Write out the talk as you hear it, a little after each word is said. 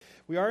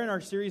We are in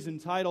our series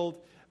entitled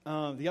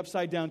The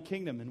Upside Down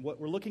Kingdom, and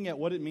we're looking at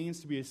what it means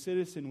to be a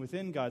citizen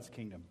within God's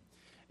kingdom.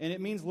 And it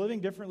means living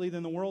differently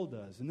than the world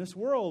does. And this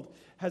world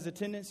has a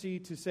tendency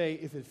to say,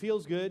 if it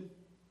feels good,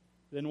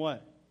 then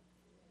what?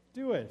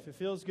 Do it. If it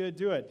feels good,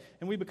 do it.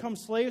 And we become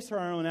slaves to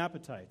our own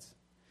appetites.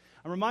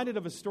 I'm reminded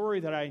of a story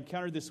that I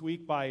encountered this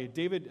week by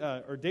David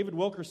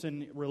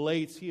Wilkerson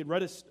relates. He had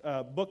read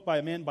a book by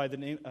a man by the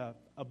name,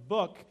 a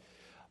book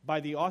by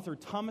the author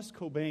Thomas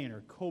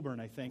Coburn,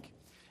 I think.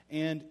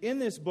 And in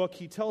this book,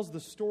 he tells the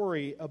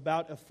story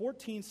about a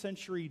 14th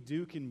century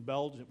duke in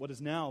Belgium, what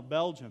is now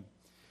Belgium,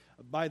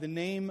 by the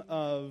name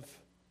of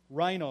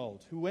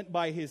Reinald, who went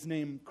by his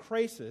name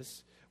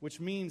Croesus, which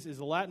is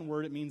a Latin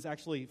word. It means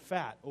actually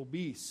fat,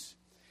 obese.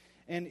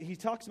 And he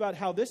talks about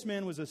how this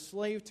man was a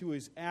slave to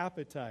his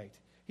appetite.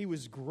 He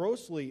was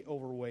grossly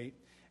overweight.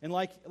 And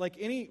like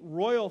any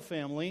royal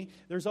family,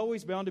 there's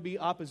always bound to be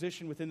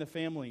opposition within the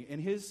family.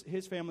 And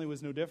his family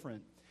was no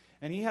different.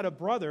 And he had a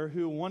brother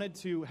who wanted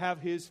to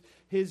have his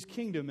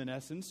kingdom, in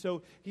essence.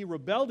 So he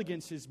rebelled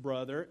against his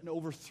brother and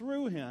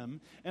overthrew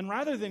him. And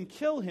rather than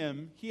kill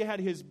him, he had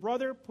his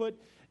brother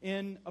put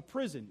in a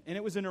prison. And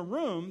it was in a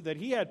room that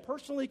he had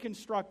personally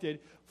constructed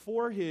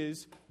for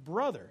his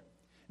brother.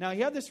 Now, he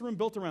had this room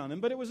built around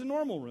him, but it was a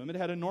normal room. It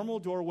had a normal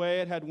doorway.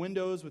 It had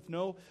windows with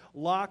no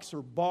locks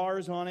or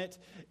bars on it.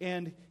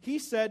 And he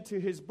said to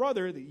his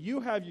brother that you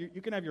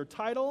can have your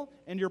title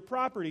and your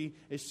property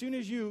as soon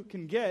as you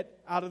can get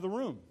out of the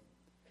room.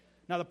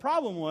 Now, the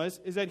problem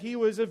is that he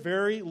was a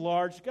very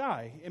large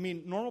guy. I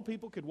mean, normal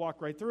people could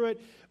walk right through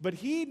it, but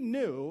he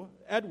knew,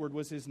 Edward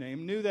was his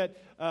name, knew that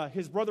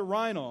his brother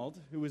Reinald,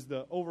 who was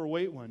the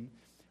overweight one,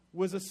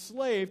 was a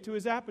slave to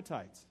his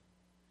appetites.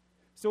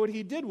 So what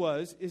he did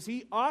is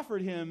he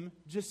offered him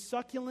just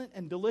succulent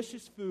and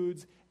delicious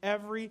foods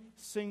every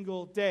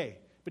single day.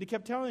 But he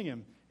kept telling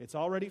him, it's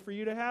all ready for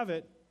you to have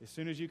it as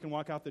soon as you can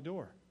walk out the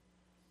door.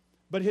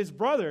 But his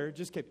brother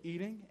just kept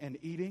eating and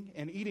eating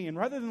and eating. And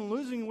rather than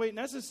losing the weight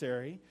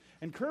necessary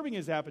and curbing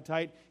his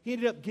appetite, he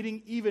ended up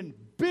getting even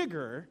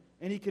bigger,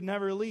 and he could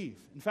never leave.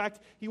 In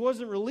fact, he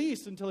wasn't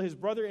released until his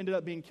brother ended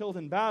up being killed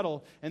in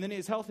battle, and then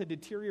his health had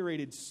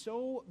deteriorated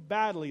so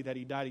badly that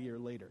he died a year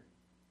later.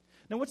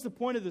 Now, what's the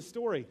point of the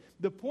story?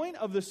 The point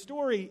of the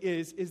story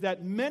is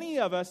that many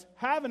of us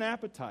have an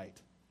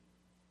appetite.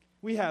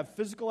 We have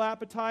physical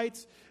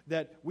appetites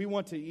that we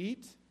want to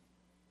eat.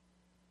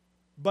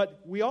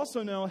 But we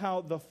also know how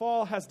the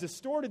fall has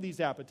distorted these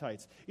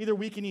appetites. Either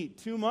we can eat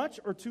too much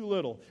or too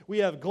little. We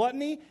have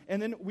gluttony,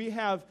 and then we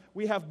have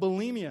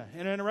bulimia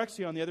and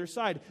anorexia on the other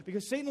side,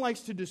 because Satan likes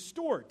to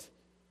distort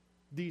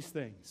these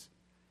things.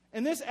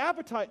 And these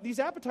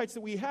appetites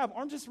that we have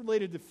aren't just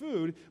related to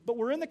food, but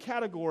we're in the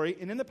category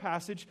and in the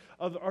passage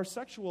of our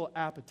sexual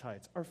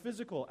appetites, our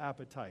physical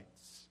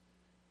appetites.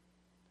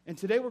 And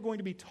today we're going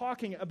to be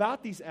talking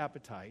about these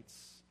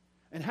appetites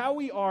and how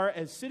we are,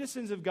 as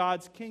citizens of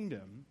God's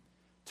kingdom,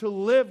 to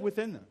live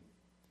within them.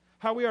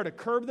 How we are to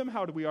curb them,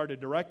 how we are to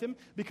direct them,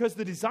 because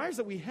the desires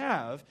that we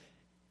have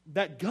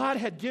that God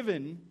had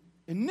given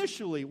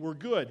initially were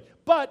good,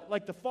 but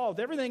like the fall of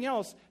everything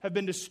else, have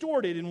been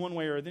distorted in one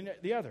way or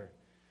the other.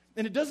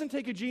 And it doesn't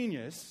take a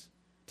genius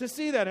to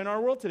see that in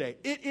our world today.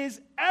 It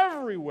is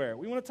everywhere.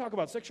 We want to talk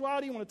about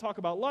sexuality, we want to talk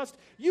about lust.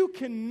 You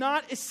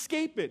cannot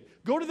escape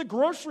it. Go to the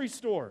grocery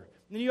store,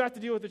 and then you have to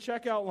deal with the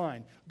checkout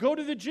line. Go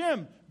to the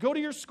gym. Go to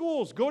your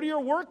schools. Go to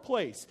your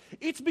workplace.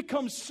 It's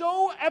become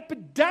so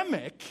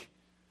epidemic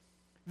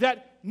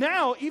that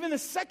now even the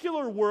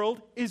secular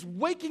world is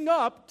waking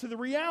up to the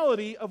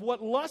reality of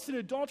what lust and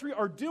adultery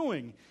are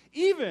doing.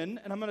 Even,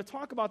 and I'm going to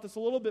talk about this a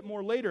little bit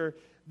more later,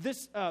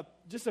 just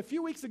a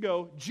few weeks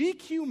ago,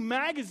 GQ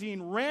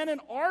magazine ran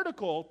an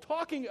article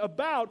talking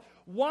about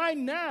why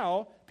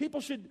now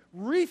people should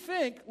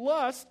rethink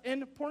lust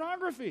and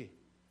pornography.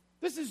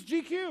 This is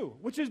GQ,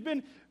 which has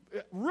been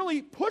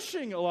really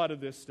pushing a lot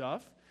of this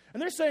stuff.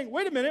 And they're saying,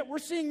 wait a minute, we're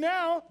seeing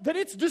now that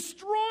it's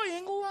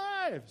destroying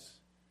lives.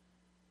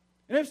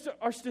 And if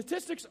our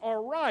statistics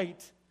are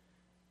right,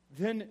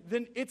 then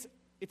it's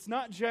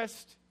not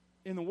just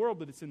in the world,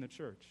 but it's in the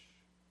church.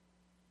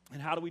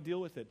 And how do we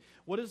deal with it?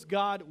 What does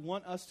God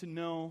want us to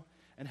know?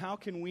 And how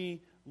can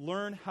we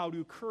learn how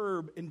to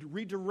curb and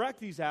redirect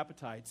these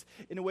appetites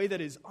in a way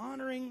that is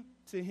honoring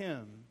to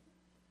Him,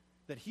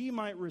 that He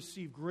might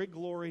receive great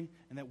glory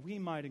and that we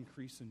might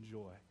increase in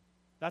joy?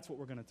 That's what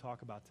we're going to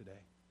talk about today.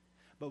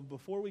 But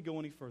before we go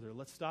any further,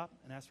 let's stop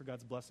and ask for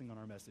God's blessing on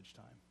our message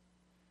time.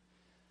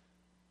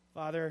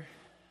 Father,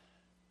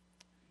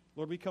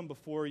 Lord, we come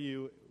before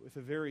you with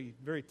a very,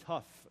 very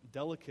tough,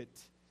 delicate,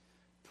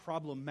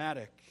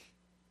 problematic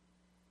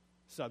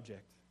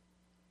subject.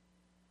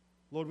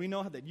 Lord, we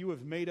know that you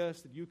have made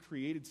us, that you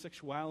created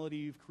sexuality,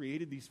 you've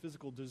created these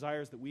physical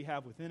desires that we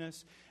have within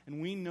us, and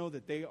we know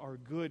that they are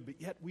good, but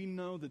yet we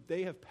know that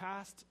they have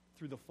passed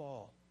through the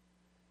fall,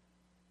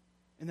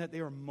 and that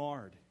they are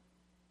marred,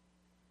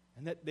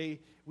 and that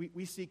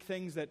we seek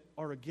things that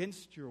are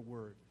against your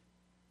word.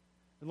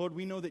 And Lord,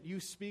 we know that you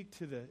speak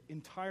to the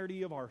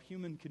entirety of our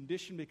human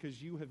condition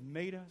because you have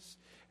made us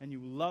and you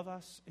love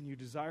us and you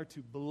desire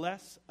to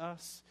bless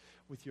us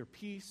with your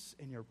peace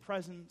and your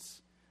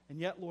presence. And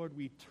yet, Lord,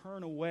 we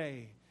turn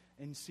away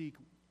and seek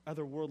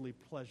otherworldly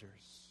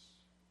pleasures.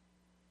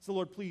 So,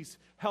 Lord, please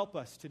help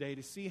us today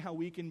to see how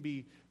we can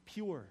be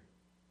pure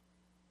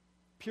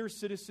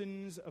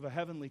citizens of a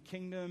heavenly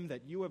kingdom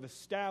that you have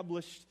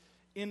established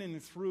in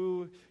and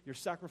through your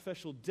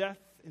sacrificial death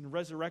and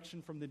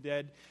resurrection from the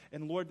dead.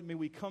 And Lord, may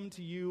we come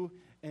to you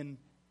in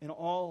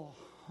all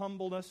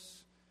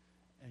humbleness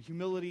and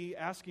humility,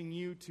 asking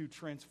you to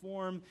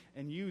transform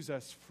and use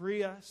us,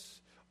 free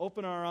us,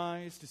 open our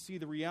eyes to see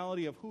the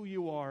reality of who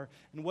you are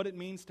and what it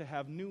means to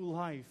have new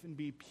life and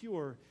be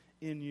pure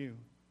in you,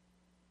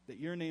 that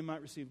your name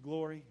might receive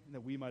glory and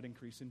that we might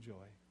increase in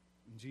joy.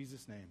 In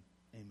Jesus' name,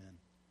 amen.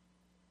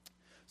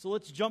 So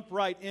let's jump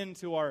right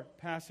into our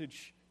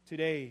passage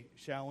today,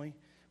 shall we?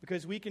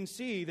 Because we can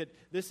see that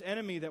this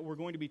enemy that we're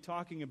going to be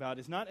talking about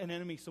is not an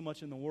enemy so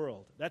much in the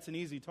world. That's an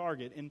easy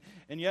target.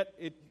 And yet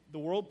the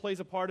world plays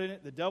a part in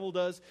it, the devil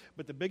does,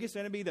 but the biggest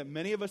enemy that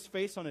many of us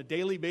face on a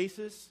daily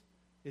basis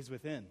is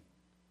within.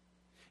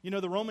 You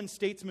know, the Roman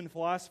statesman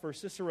philosopher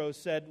Cicero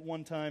said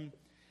one time,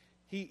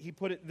 he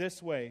put it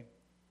this way.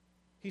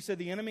 He said,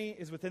 the enemy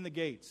is within the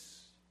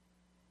gates.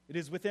 It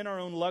is within our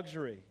own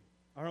luxury,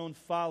 our own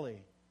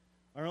folly,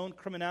 our own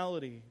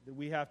criminality that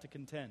we have to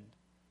contend.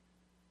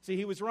 See,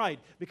 he was right,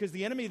 because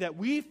the enemy that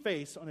we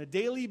face on a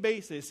daily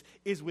basis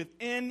is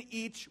within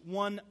each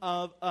one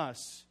of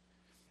us.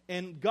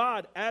 And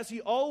God, as he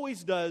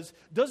always does,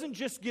 doesn't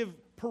just give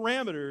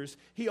parameters,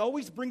 he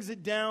always brings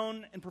it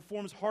down and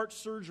performs heart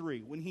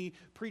surgery when he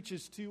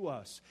preaches to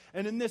us.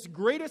 And in this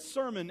greatest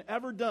sermon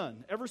ever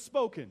done, ever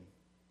spoken,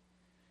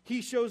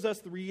 he shows us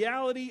the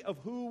reality of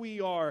who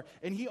we are,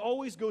 and he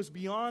always goes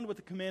beyond what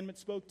the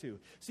commandments spoke to.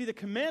 See, the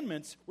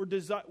commandments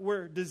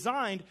were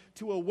designed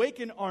to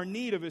awaken our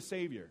need of a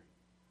Savior.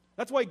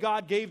 That's why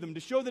God gave them, to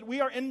show that we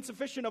are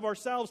insufficient of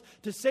ourselves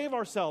to save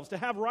ourselves, to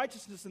have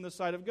righteousness in the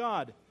sight of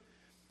God.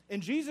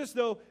 And Jesus,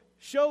 though,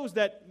 shows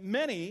that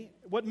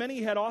what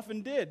many had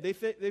often did, they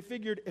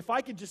figured, if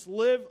I could just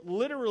live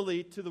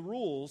literally to the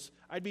rules,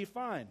 I'd be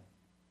fine.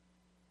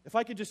 If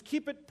I could just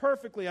keep it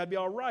perfectly, I'd be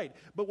all right.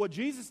 But what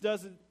Jesus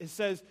does is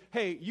says,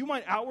 hey, you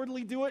might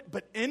outwardly do it,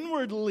 but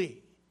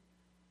inwardly,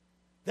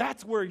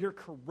 that's where you're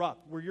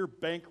corrupt, where you're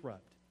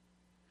bankrupt.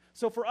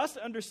 So for us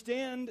to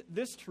understand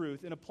this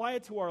truth and apply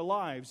it to our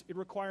lives, it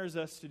requires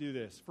us to do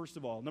this. First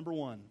of all, number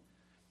one,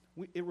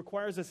 it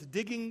requires us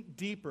digging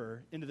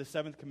deeper into the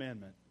seventh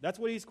commandment. That's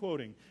what he's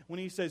quoting when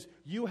he says,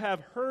 you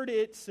have heard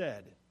it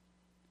said.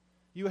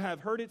 You have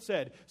heard it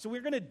said. So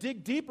we're going to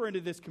dig deeper into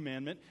this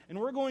commandment, and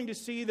we're going to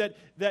see that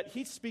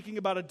he's speaking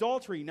about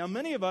adultery. Now,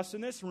 many of us in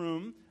this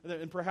room,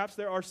 and perhaps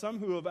there are some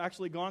who have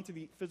actually gone through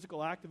the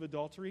physical act of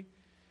adultery,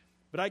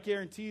 but I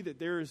guarantee that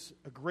there's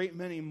a great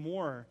many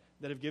more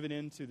that have given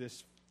in to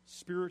this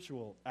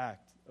spiritual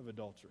act of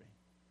adultery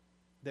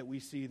that we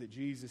see that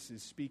Jesus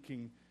is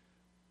speaking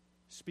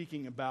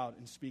about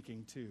and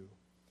speaking to.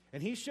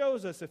 And he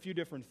shows us a few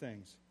different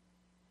things.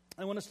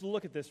 I want us to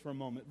look at this for a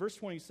moment. Verse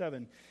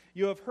 27,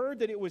 you have heard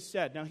that it was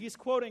said. Now, he's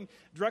quoting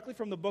directly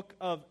from the book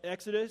of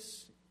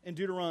Exodus and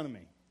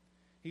Deuteronomy.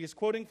 He is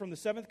quoting from the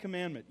seventh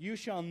commandment. You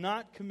shall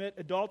not commit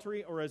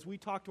adultery, or as we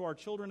talked to our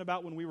children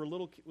about when they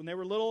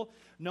were little,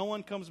 no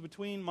one comes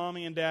between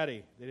mommy and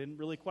daddy. They didn't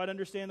really quite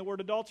understand the word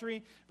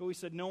adultery, but we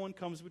said no one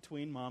comes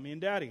between mommy and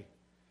daddy.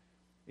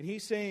 And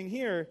he's saying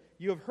here,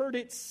 you have heard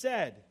it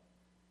said,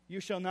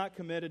 you shall not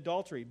commit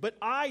adultery. But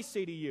I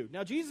say to you.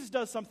 Now, Jesus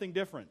does something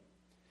different.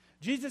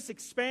 Jesus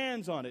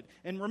expands on it.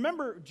 And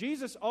remember,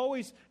 Jesus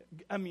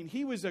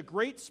he was a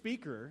great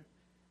speaker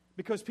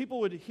because people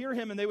would hear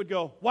him and they would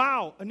go,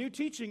 wow, a new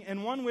teaching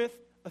and one with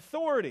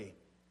authority.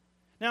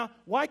 Now,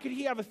 why could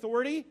he have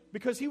authority?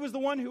 Because he was the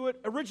one who had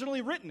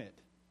originally written it.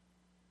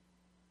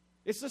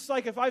 It's just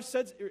like if I've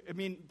said,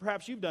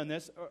 perhaps you've done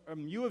this,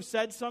 you have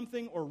said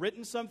something or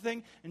written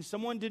something and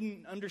someone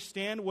didn't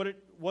understand what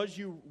it was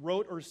you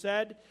wrote or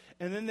said,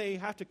 and then they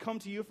have to come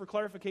to you for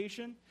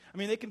clarification.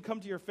 They can come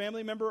to your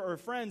family member or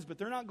friends, but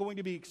they're not going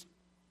to be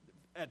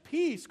at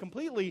peace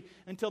completely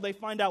until they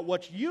find out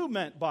what you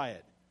meant by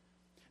it.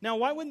 Now,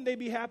 why wouldn't they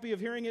be happy of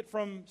hearing it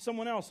from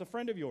someone else, a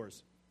friend of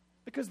yours?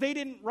 Because they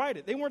didn't write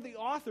it. They weren't the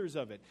authors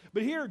of it.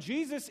 But here,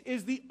 Jesus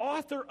is the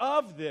author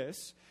of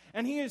this,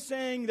 and he is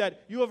saying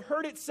that you have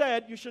heard it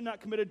said, you should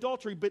not commit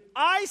adultery, but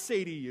I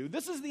say to you,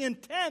 this is the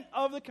intent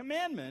of the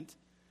commandment,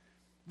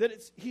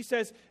 he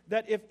says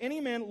that if any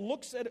man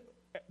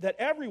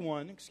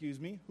everyone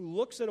who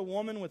looks at a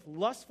woman with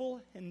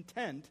lustful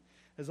intent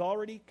has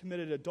already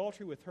committed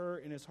adultery with her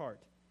in his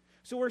heart.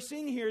 So we're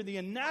seeing here the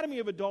anatomy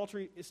of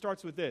adultery. It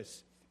starts with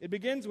this. It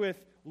begins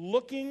with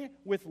looking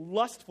with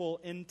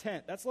lustful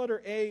intent. That's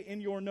letter A in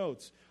your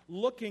notes.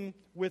 Looking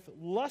with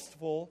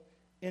lustful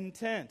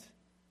intent.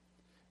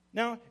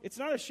 Now, it's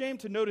not a shame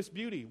to notice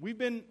beauty. We've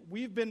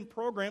been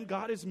programmed,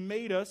 God has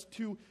made us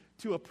to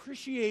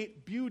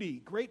appreciate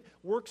beauty, great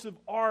works of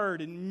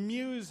art and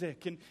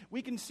music, and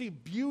we can see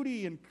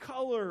beauty and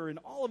color and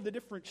all of the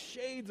different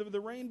shades of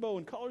the rainbow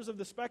and colors of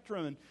the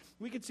spectrum, and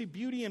we can see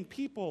beauty in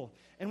people,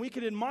 and we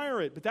can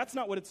admire it, but that's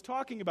not what it's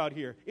talking about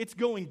here. It's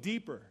going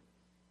deeper.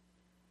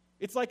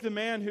 It's like the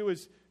man who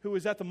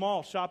was at the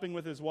mall shopping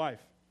with his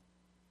wife.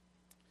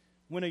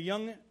 When a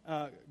young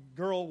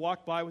girl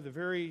walked by with a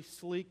very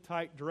sleek,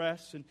 tight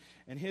dress,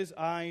 and his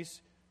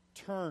eyes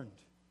turned.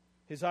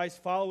 His eyes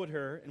followed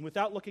her, and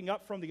without looking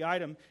up from the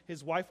item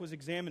his wife was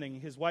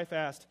examining, his wife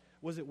asked,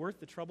 "Was it worth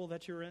the trouble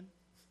that you're in?"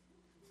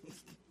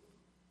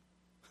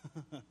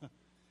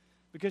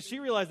 Because she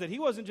realized that he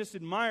wasn't just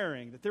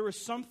admiring, that there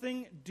was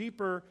something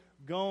deeper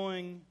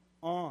going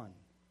on.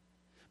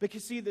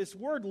 Because, see, this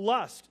word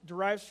lust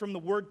derives from the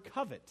word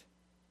covet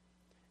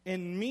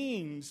and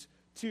means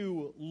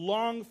to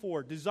long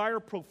for, desire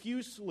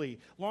profusely,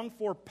 long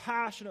for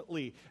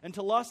passionately, and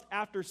to lust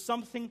after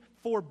something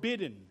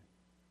forbidden.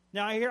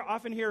 Now, I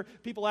often hear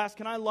people ask,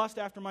 can I lust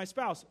after my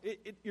spouse?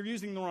 You're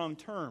using the wrong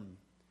term.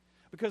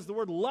 Because the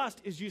word lust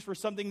is used for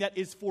something that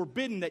is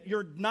forbidden, that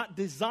you're not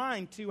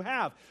designed to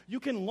have. You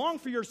can long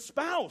for your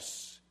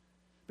spouse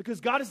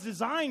because God has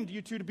designed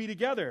you two to be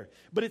together.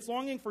 But it's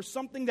longing for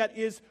something that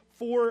is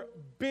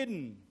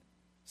forbidden,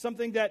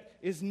 something that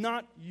is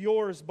not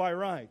yours by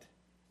right.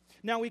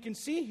 Now, we can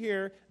see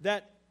here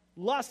that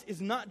lust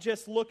is not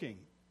just looking.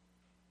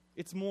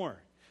 It's more.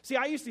 See,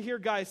 I would hear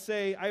guys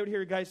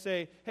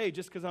say, hey,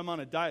 just because I'm on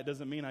a diet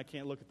doesn't mean I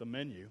can't look at the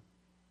menu.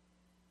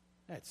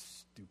 That's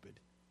stupid.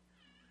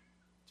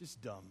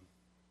 Just dumb.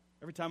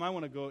 Every time I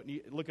want to go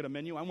and look at a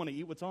menu, I want to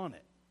eat what's on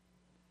it.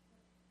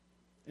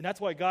 And that's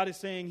why God is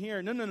saying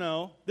here,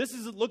 no. This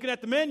isn't looking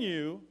at the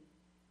menu.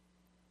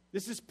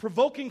 This is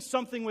provoking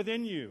something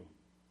within you.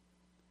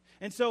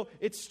 And so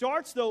it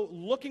starts, though,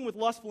 looking with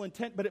lustful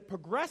intent, but it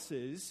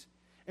progresses,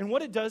 and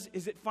what it does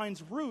is it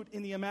finds root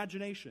in the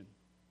imagination.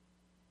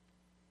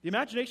 The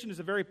imagination is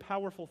a very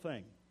powerful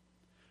thing,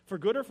 for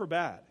good or for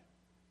bad.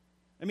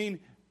 I mean,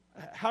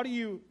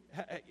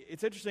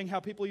 it's interesting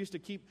how people used to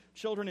keep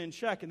children in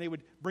check, and they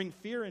would bring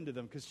fear into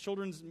them, because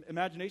children's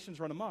imaginations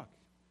run amok,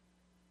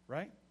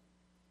 right?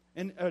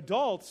 And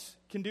adults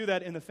can do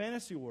that in the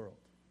fantasy world.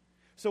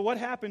 So what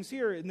happens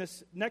here in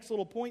this next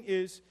little point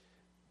is,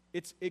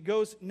 it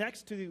goes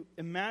next to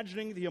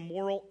imagining the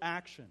immoral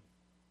action.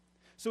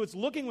 So it's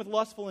looking with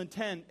lustful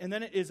intent, and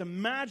then it is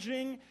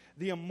imagining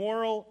the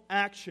immoral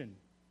action.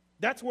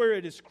 That's where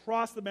it has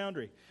crossed the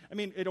boundary. I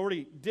mean, it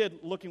already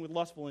did looking with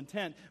lustful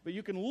intent, but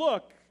you can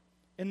look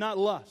and not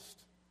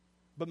lust.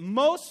 But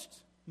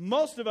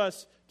most of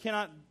us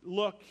cannot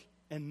look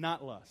and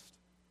not lust.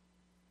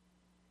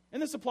 And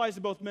this applies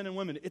to both men and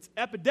women. It's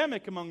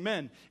epidemic among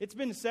men. It's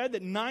been said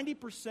that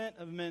 90%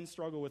 of men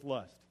struggle with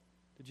lust.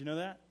 Did you know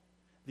that?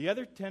 The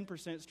other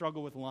 10%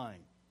 struggle with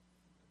lying.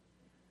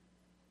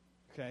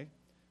 Okay?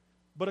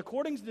 But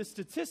according to the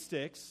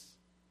statistics,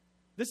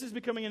 this is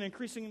becoming an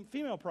increasing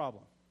female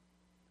problem.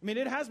 I mean,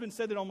 it has been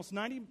said that almost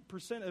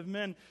 90% of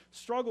men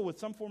struggle with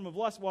some form of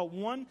lust, while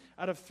 1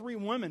 out of 3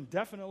 women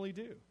definitely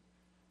do.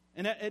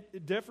 And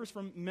it differs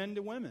from men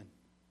to women.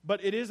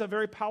 But it is a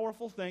very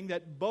powerful thing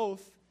that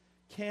both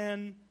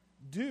can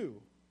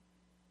do.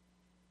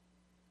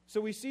 So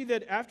we see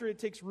that after it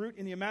takes root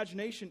in the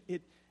imagination,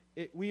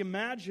 we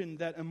imagine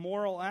that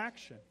immoral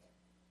action.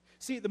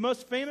 See, the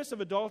most famous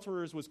of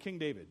adulterers was King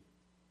David.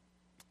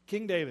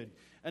 King David.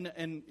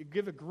 And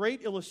give a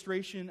great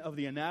illustration of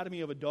the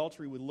anatomy of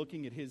adultery with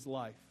looking at his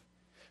life.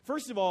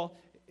 First of all,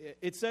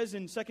 it says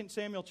in 2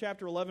 Samuel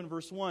chapter 11,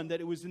 verse 1,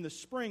 that it was in the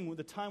spring,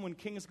 the time when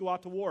kings go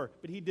out to war,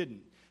 but he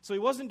didn't. So he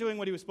wasn't doing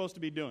what he was supposed to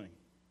be doing.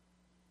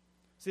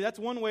 See, that's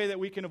one way that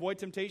we can avoid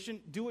temptation.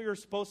 Do what you're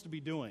supposed to be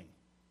doing.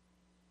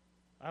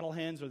 Idle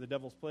hands are the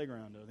devil's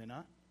playground, are they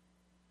not?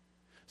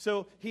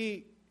 So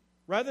he,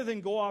 rather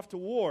than go off to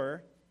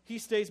war, he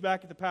stays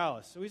back at the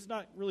palace. So he's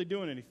not really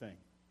doing anything.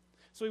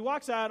 So he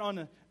walks out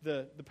on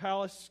the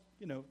palace,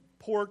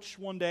 porch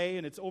one day,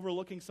 and it's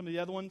overlooking some of the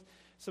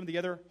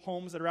other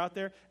homes that are out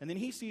there, and then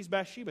he sees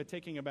Bathsheba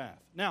taking a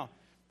bath. Now,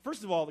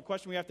 first of all, the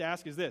question we have to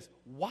ask is this: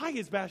 why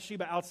is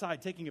Bathsheba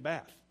outside taking a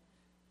bath?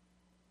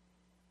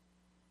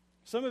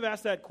 Some have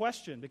asked that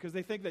question because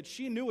they think that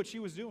she knew what she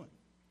was doing.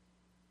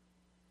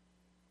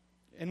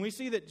 And we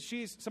see that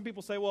some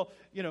people say, well,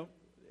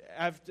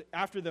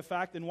 after the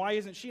fact, then why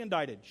isn't she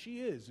indicted? She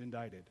is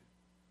indicted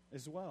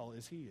as well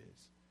as he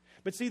is.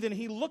 But see, then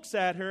he looks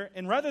at her,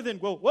 and rather than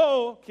go,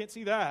 whoa, can't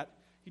see that,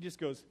 he just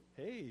goes,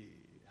 hey,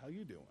 how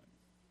you doing?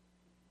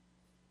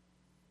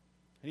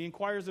 And he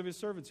inquires of his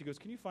servants. He goes,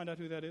 can you find out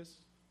who that is?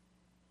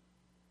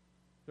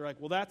 They're like,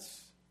 well,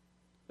 that's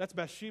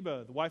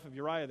Bathsheba, the wife of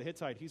Uriah the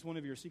Hittite. He's one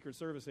of your Secret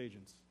Service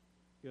agents.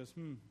 He goes,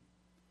 can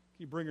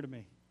you bring her to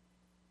me?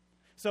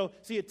 So,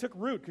 see, it took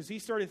root because he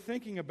started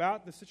thinking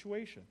about the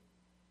situation.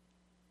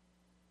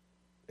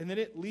 And then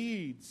it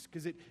leads,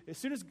 because as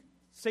soon as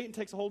Satan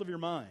takes a hold of your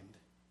mind,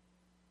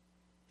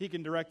 he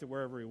can direct it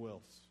wherever he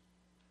wills.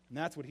 And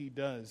that's what he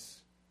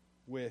does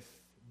with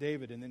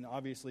David. And then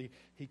obviously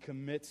he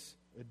commits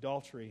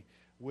adultery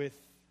with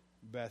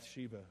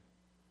Bathsheba.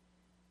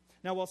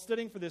 Now, while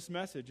studying for this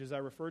message, as I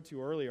referred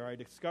to earlier, I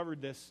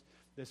discovered this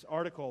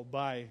article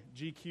by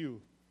GQ.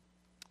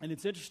 And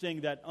it's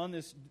interesting that on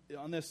this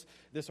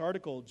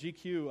article,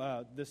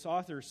 GQ, this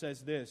author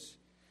says this,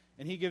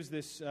 and he gives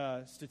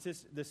the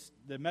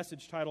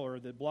message title, or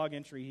the blog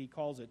entry, he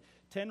calls it,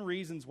 10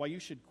 Reasons Why You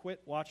Should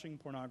Quit Watching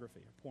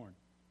Pornography or Porn.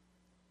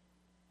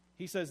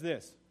 He says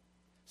this: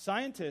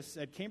 scientists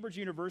at Cambridge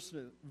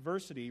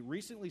University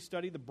recently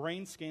studied the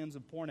brain scans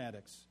of porn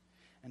addicts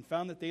and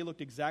found that they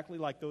looked exactly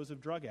like those of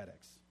drug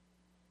addicts.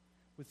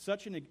 With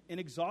such an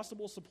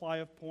inexhaustible supply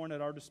of porn at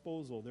our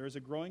disposal, there is a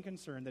growing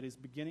concern that is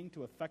beginning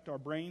to affect our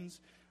brains,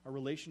 our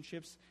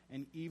relationships,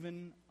 and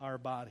even our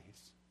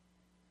bodies.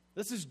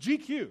 This is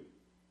GQ.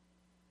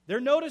 They're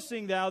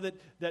noticing now that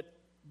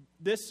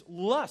this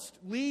lust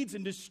leads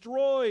and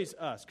destroys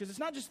us, because it's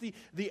not just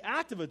the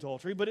act of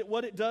adultery, but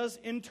what it does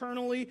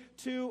internally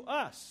to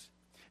us.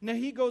 Now,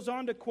 he goes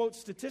on to quote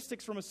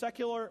statistics from a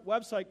secular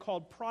website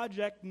called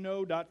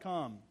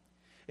ProjectNo.com.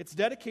 It's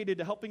dedicated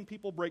to helping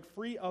people break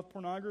free of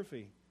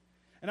pornography.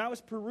 And I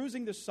was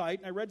perusing the site,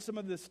 and I read some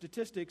of the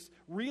statistics,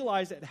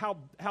 realized that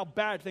how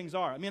bad things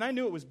are. I mean, I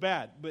knew it was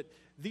bad, but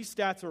these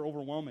stats are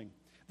overwhelming.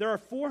 There are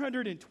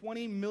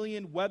 420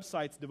 million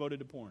websites devoted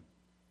to porn.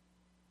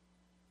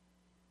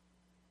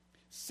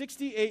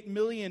 68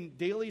 million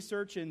daily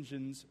search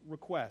engines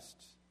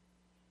requests.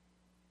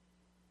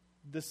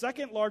 The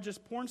second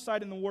largest porn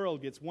site in the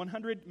world gets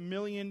 100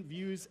 million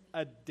views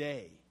a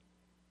day.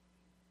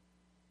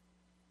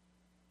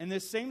 And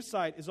this same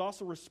site is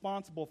also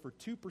responsible for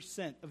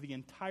 2% of the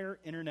entire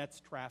internet's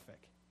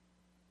traffic.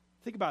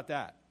 Think about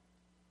that.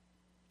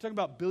 We're talking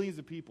about billions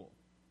of people.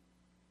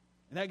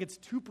 And that gets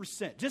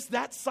 2%. Just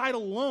that site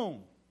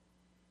alone.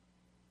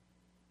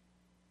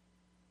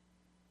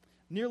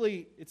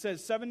 It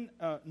says 9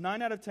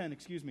 out of 10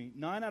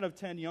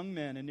 young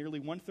men and nearly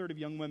 1/3 of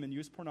young women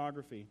use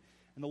pornography.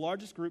 And the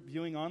largest group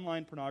viewing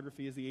online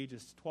pornography is the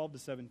ages 12 to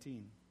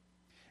 17.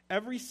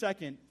 Every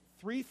second,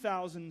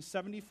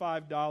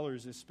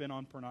 $3,075 is spent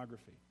on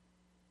pornography.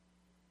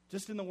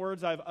 Just in the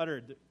words I've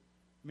uttered.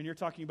 I mean, you're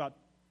talking about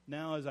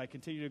now, as I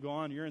continue to go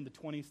on, you're in the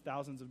 20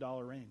 thousands of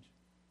dollar range.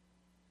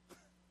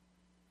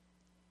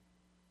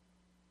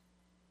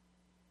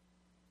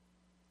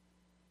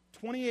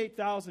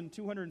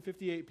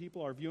 $28,258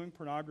 people are viewing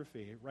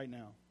pornography right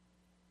now.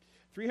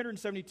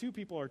 372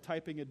 people are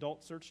typing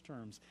adult search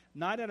terms.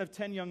 9 out of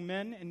 10 young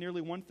men and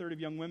nearly 1/3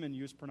 of young women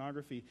use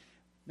pornography.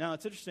 Now,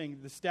 it's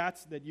interesting, the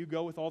stats that you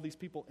go with all these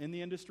people in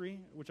the industry,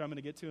 which I'm going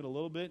to get to in a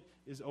little bit,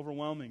 is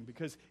overwhelming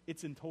because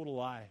it's in total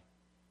lie.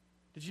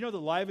 Did you know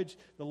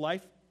the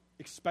life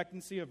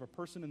expectancy of a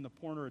person in the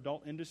porn or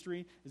adult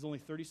industry is only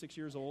 36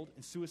 years old,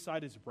 and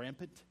suicide is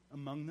rampant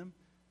among them?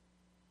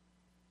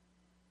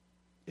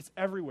 It's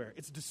everywhere.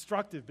 It's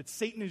destructive, but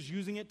Satan is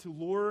using it to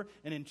lure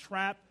and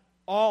entrap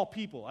all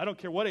people. I don't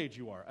care what age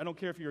you are. I don't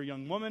care if you're a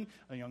young woman,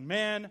 a young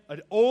man,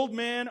 old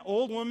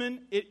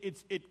woman.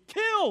 It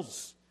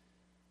kills.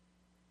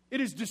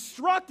 It is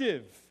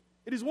destructive.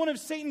 It is one of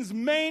Satan's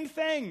main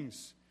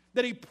things,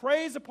 that he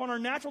preys upon our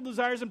natural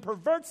desires and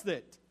perverts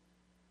it.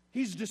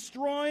 He's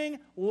destroying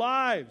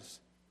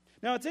lives.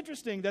 Now, it's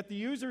interesting that the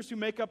users who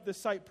make up the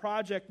site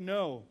Project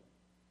note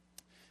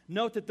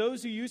that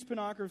those who use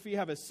pornography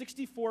have a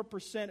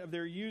 64% of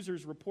their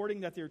users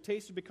reporting that their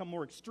tastes have become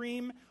more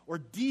extreme or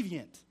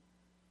deviant.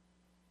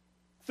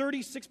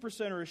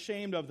 36% are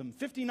ashamed of them.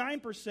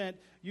 59%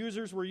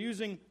 users were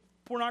using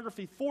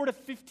pornography 4 to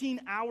 15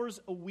 hours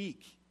a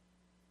week.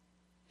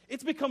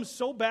 It's become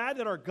so bad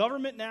that our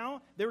government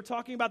now, they were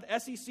talking about, the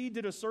SEC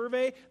did a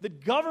survey, the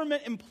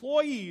government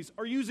employees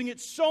are using it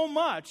so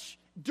much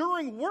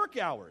during work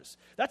hours.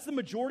 That's the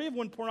majority of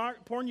when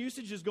porn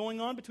usage is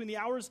going on, between the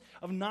hours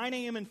of 9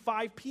 a.m. and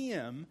 5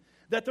 p.m.,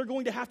 that they're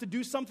going to have to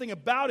do something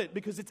about it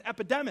because it's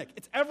epidemic.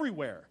 It's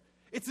everywhere.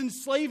 It's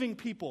enslaving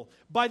people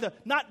by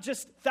not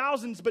just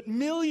thousands, but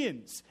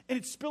millions. And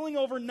it's spilling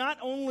over not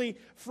only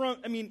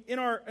in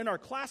our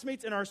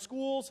classmates, in our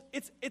schools,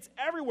 it's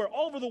everywhere,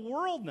 all over the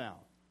world now.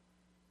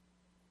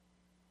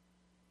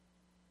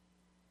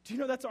 Do you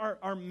know that's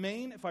our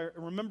main, if I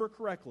remember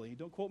correctly,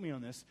 don't quote me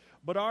on this,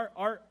 but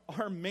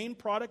our main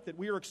product that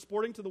we are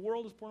exporting to the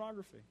world is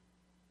pornography.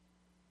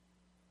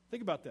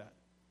 Think about that.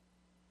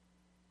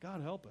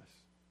 God help us.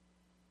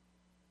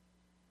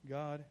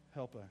 God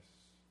help us.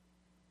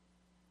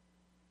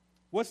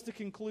 What's the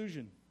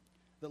conclusion?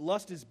 That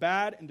lust is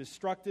bad and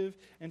destructive,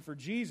 and for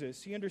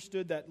Jesus, he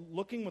understood that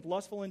looking with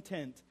lustful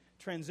intent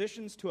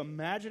transitions to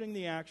imagining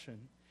the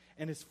action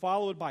and is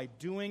followed by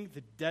doing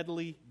the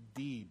deadly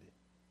deed.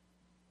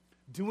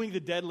 Doing the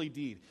deadly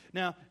deed.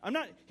 Now,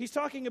 he's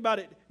talking about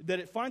it, that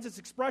it finds its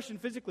expression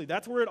physically.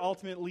 That's where it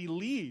ultimately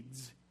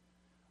leads.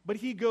 But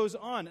he goes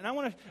on. And I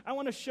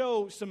want to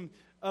show some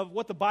of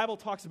what the Bible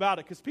talks about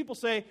it. Because people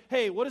say,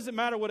 hey, what does it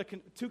matter what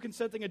two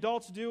consenting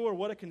adults do, or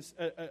what an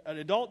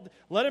adult,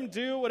 let them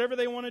do whatever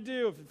they want to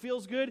do. If it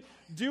feels good,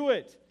 do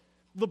it.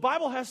 The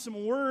Bible has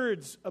some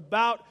words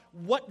about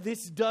what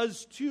this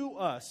does to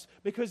us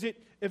because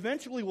it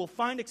eventually will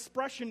find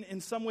expression in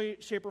some way,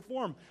 shape, or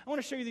form. I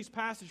want to show you these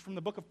passages from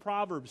the book of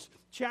Proverbs,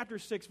 chapter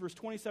 6, verse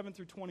 27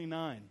 through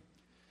 29.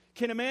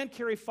 Can a man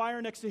carry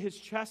fire next to his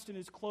chest and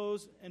his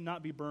clothes and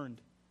not be burned?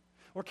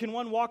 Or can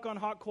one walk on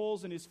hot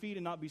coals in his feet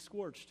and not be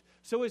scorched?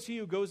 So is he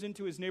who goes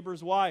into his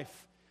neighbor's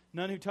wife.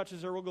 None who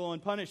touches her will go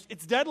unpunished.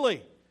 It's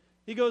deadly.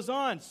 He goes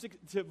on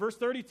to verse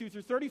 32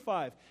 through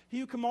 35. He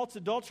who commits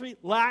adultery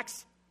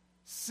lacks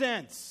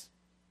sense.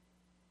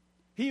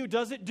 He who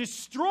does it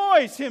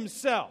destroys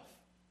himself.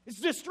 It's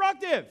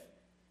destructive.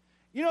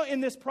 You know,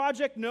 in this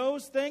Project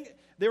Nose thing,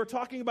 they were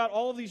talking about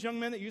all of these young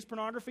men that use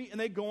pornography, and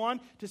they go on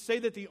to say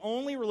that the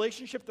only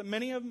relationship that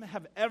many of them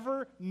have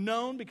ever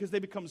known, because they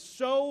become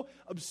so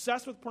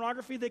obsessed with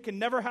pornography, they can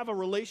never have a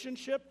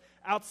relationship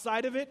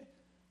outside of it.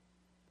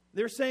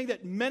 They're saying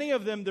that many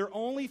of them, their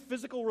only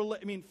physical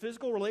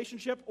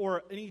relationship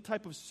or any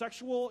type of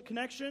sexual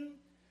connection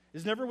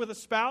is never with a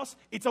spouse.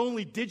 It's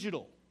only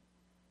digital.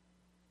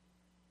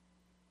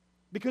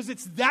 Because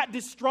it's that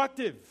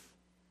destructive.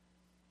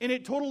 And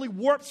it totally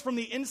warps from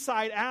the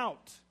inside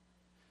out.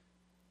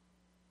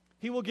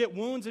 He will get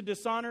wounds and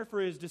dishonor,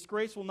 for his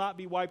disgrace will not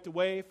be wiped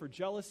away. For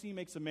jealousy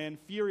makes a man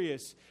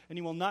furious, and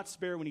he will not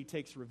spare when he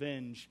takes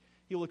revenge.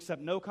 He will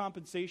accept no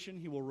compensation.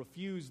 He will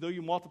refuse, though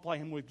you multiply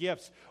him with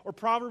gifts. Or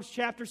Proverbs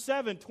chapter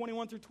 7,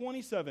 21 through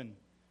 27.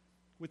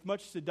 With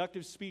much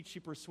seductive speech she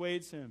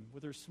persuades him.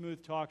 With her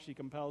smooth talk she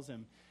compels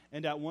him.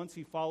 And at once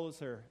he follows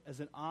her, as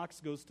an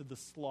ox goes to the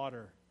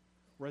slaughter,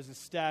 whereas a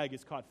stag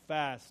is caught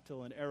fast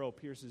till an arrow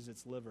pierces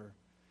its liver.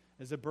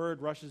 As a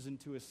bird rushes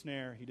into a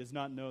snare, he does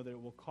not know that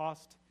it will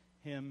cost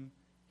him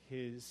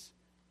his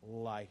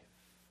life.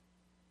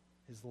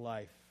 His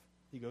life.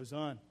 He goes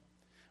on.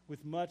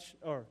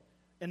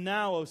 And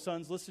now, O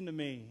sons, listen to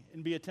me,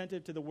 and be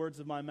attentive to the words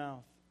of my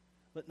mouth.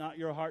 Let not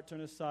your heart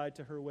turn aside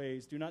to her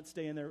ways. Do not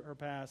stay in her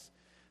paths.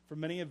 For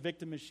many a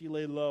victim is she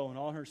laid low, and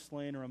all her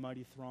slain are a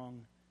mighty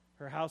throng.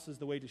 Her house is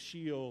the way to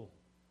Sheol,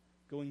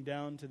 going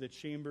down to the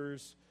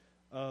chambers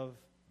of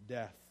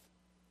death.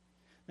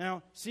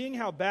 Now, seeing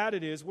how bad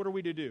it is, what are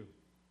we to do?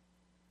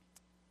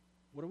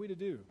 What are we to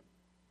do?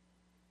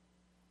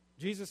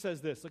 Jesus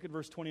says this. Look at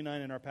verse 29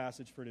 in our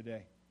passage for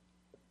today.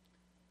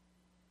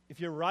 If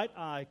your right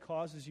eye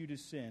causes you to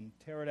sin,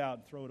 tear it out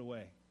and throw it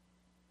away.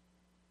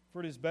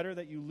 For it is better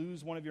that you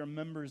lose one of your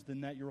members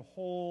than that your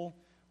whole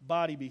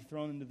body be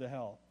thrown into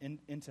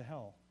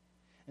hell.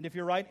 And if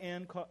your right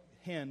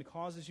hand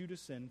causes you to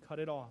sin, cut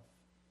it off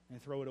and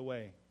throw it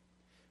away.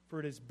 For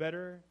it is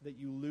better that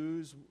you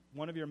lose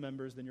one of your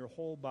members than your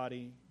whole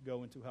body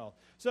go into hell.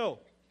 So,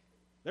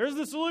 there's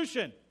the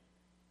solution.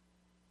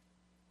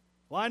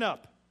 Line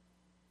up.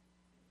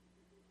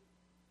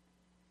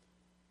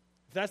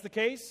 If that's the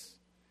case,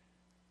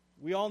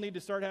 we all need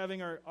to start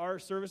having our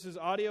services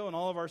audio and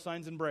all of our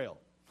signs in Braille.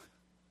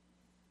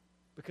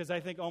 Because I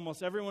think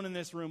almost everyone in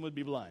this room would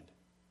be blind.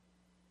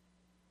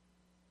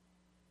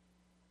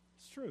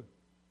 It's true.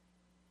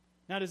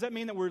 Now, does that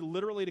mean that we're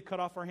literally to cut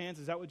off our hands?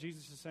 Is that what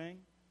Jesus is saying?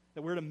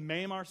 That we're to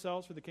maim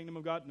ourselves for the kingdom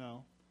of God?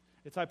 No.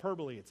 It's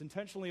hyperbole. It's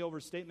intentionally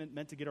overstatement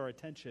meant to get our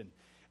attention.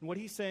 And what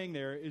he's saying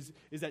there is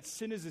that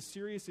sin is a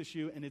serious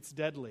issue and it's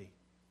deadly.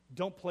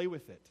 Don't play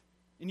with it.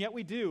 And yet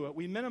we do.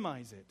 We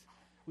minimize it.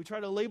 We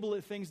try to label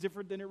it things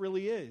different than it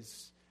really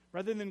is,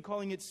 rather than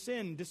calling it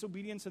sin,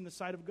 disobedience in the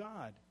sight of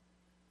God.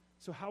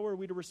 So how are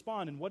we to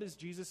respond? And what is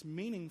Jesus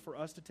meaning for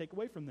us to take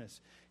away from this?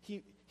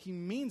 He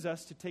means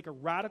us to take a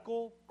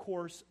radical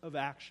course of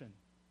action.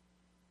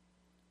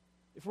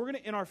 If we're going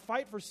to, in our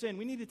fight for sin,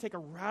 we need to take a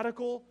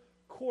radical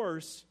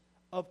course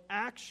of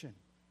action.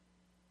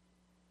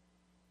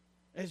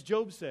 As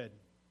Job said,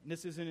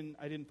 and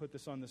I didn't put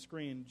this on the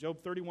screen,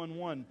 Job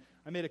 31:1,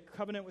 I made a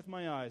covenant with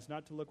my eyes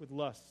not to look with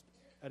lust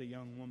at a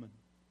young woman.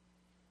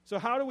 So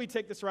how do we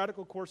take this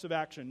radical course of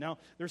action? Now,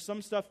 there's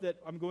some stuff that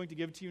I'm going to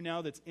give to you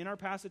now that's in our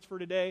passage for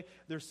today.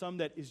 There's some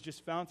that is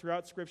just found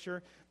throughout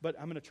Scripture, but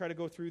I'm going to try to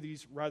go through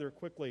these rather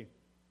quickly.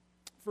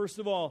 First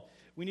of all,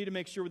 we need to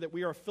make sure that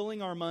we are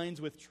filling our minds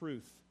with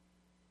truth.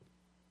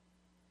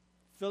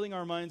 Filling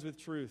our minds with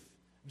truth.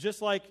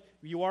 Just like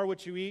you are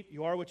what you eat,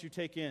 you are what you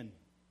take in.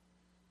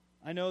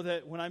 I know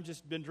that when I've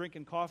just been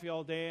drinking coffee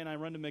all day and I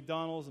run to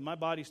McDonald's and my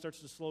body starts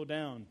to slow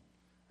down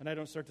and I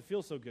don't start to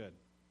feel so good.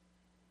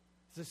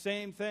 It's the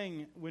same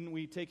thing when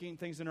we take in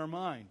things in our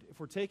mind. If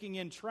we're taking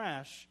in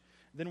trash,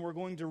 then we're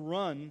going to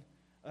run,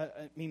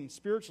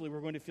 spiritually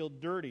we're going to feel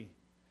dirty.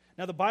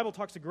 Now the Bible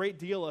talks a great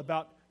deal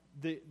about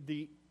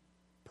the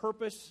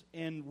purpose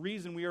and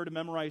reason we are to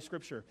memorize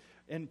Scripture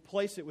and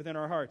place it within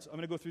our hearts. I'm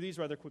going to go through these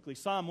rather quickly.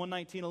 Psalm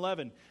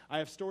 119:11. I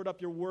have stored up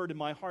your word in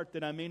my heart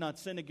that I may not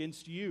sin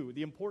against you.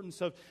 The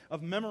importance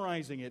of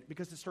memorizing it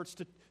because it starts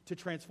to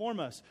transform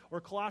us.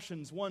 Or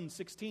Colossians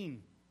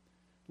 1:16.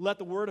 Let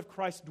the word of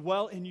Christ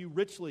dwell in you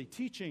richly,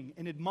 teaching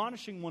and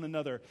admonishing one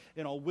another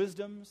in all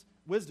wisdom,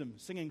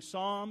 singing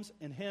psalms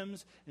and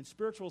hymns and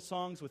spiritual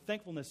songs with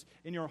thankfulness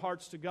in your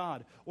hearts to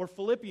God. Or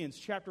Philippians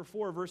chapter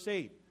 4, verse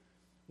 8.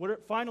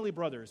 Finally,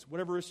 brothers,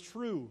 whatever is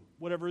true,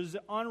 whatever is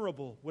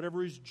honorable,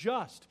 whatever is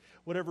just,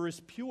 whatever is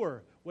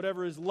pure,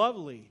 whatever is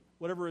lovely,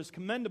 whatever is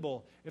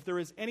commendable, if there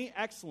is any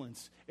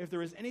excellence, if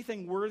there is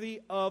anything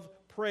worthy of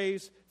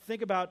praise,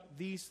 think about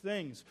these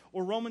things.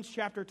 Or Romans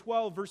chapter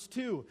 12, verse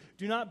 2,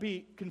 do not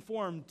be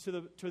conformed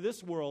to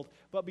this world,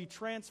 but be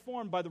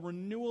transformed by the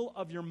renewal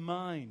of your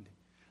mind,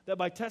 that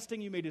by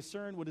testing you may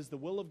discern what is the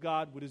will of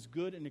God, what is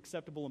good and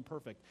acceptable and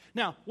perfect.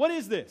 Now, what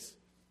is this?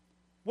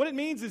 What it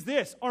means is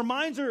this. Our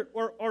minds are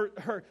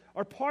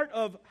part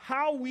of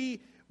how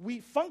we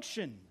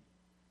function.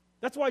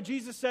 That's why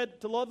Jesus said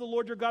to love the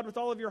Lord your God with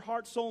all of your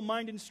heart, soul,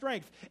 mind, and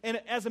strength.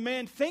 And as a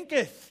man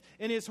thinketh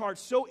in his heart,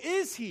 so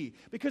is he.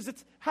 Because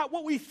it's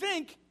what we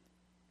think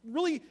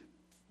really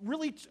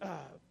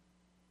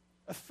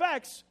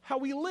affects how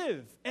we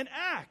live and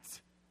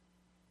act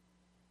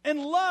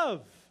and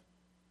love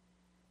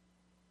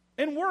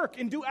and work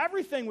and do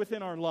everything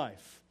within our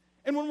life.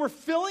 And when we're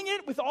filling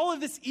it with all of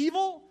this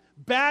evil,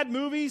 bad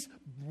movies,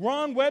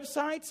 wrong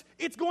websites,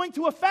 it's going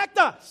to affect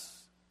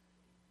us.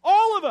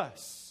 All of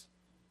us.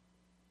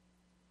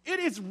 It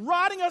is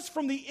rotting us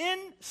from the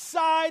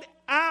inside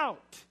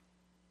out.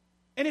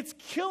 And it's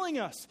killing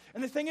us.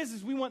 And the thing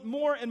is we want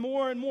more and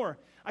more and more.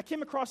 I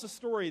came across a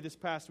story this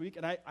past week,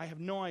 and I have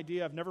no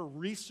idea. I've never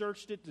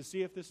researched it to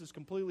see if this is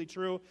completely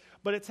true.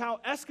 But it's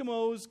how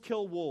Eskimos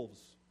kill wolves.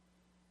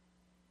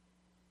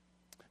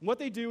 And what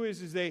they do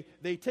is they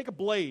take a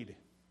blade,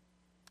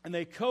 and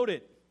they coat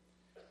it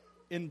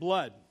in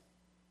blood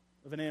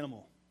of an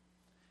animal.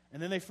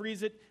 And then they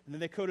freeze it, and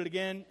then they coat it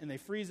again, and they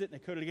freeze it, and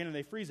they coat it again, and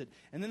they freeze it.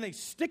 And then they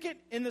stick it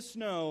in the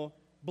snow,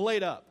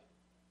 blade up.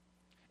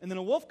 And then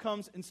a wolf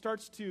comes and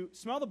starts to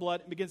smell the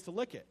blood and begins to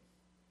lick it.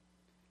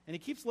 And he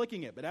keeps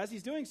licking it, but as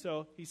he's doing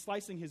so, he's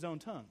slicing his own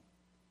tongue.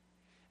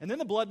 And then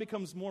the blood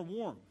becomes more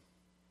warm.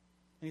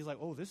 And he's like,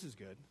 oh, this is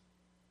good.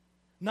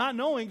 Not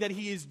knowing that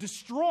he is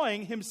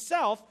destroying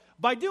himself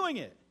by doing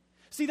it.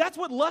 See, that's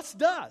what lust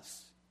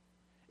does.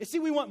 You see,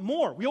 we want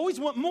more. We always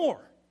want more.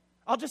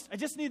 I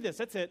just need this.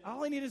 That's it.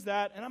 All I need is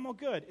that, and I'm all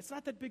good. It's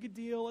not that big a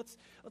deal. Let's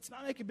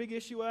not make a big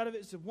issue out of it.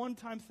 It's a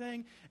one-time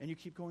thing, and you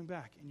keep going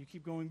back, and you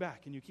keep going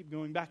back, and you keep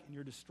going back, and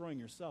you're destroying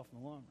yourself in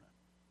the long run.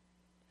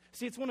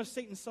 See, it's one of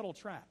Satan's subtle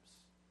traps.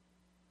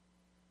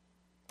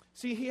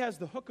 See, he has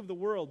the hook of the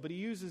world, but he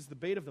uses the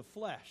bait of the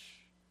flesh.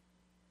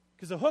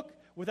 Because a hook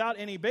without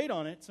any bait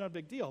on it, it's not a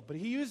big deal. But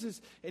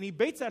he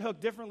baits that hook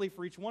differently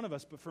for each one of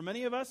us. But for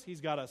many of us,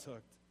 he's got us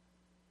hooked.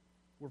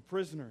 We're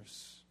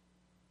prisoners.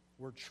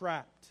 We're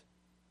trapped.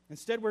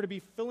 Instead, we're to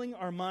be filling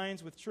our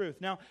minds with truth.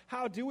 Now,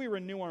 how do we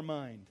renew our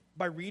mind?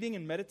 By reading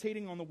and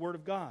meditating on the Word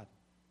of God.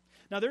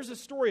 Now, there's a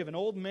story of an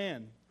old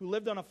man who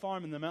lived on a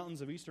farm in the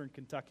mountains of eastern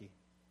Kentucky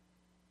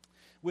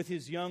with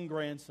his young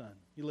grandson.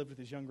 He lived with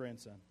his young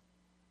grandson.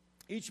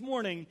 Each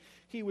morning,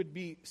 he would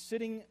be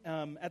sitting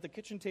at the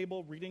kitchen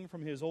table reading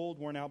from his old,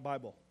 worn-out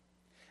Bible.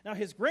 Now,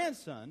 his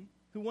grandson,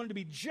 who wanted to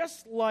be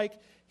just like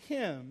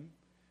him,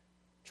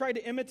 tried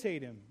to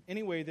imitate him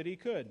any way that he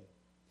could.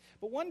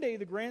 But one day,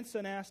 the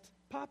grandson asked,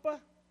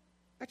 Papa,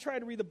 I try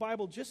to read the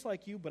Bible just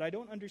like you, but I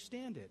don't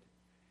understand it.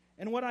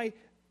 And what I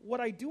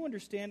do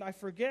understand, I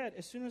forget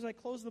as soon as I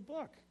close the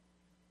book.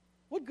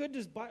 What good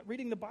does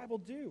reading the Bible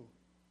do?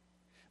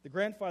 The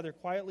grandfather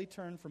quietly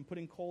turned from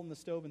putting coal in the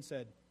stove and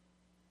said,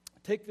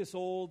 take this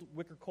old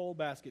wicker coal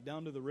basket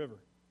down to the river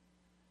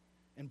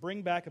and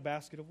bring back a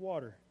basket of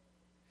water.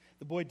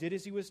 The boy did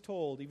as he was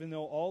told, even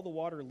though all the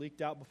water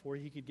leaked out before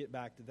he could get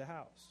back to the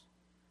house.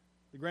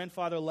 The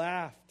grandfather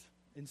laughed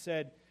and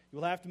said, you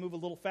will have to move a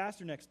little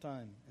faster next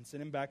time, and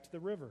sent him back to the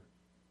river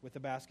with the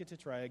basket to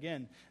try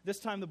again.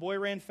 This time the boy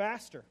ran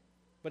faster,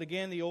 but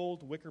again the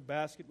old wicker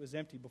basket was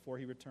empty before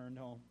he returned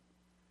home.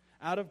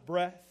 Out of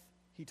breath,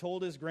 he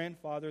told his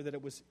grandfather that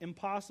it was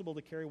impossible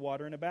to carry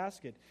water in a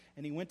basket,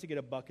 and he went to get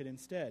a bucket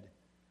instead.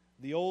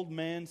 The old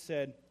man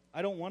said,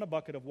 I don't want a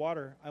bucket of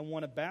water, I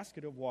want a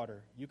basket of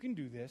water. You can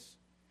do this.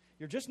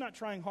 You're just not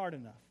trying hard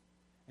enough.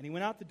 And he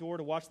went out the door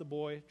to watch the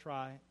boy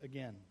try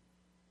again.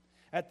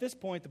 At this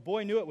point, the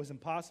boy knew it was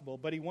impossible,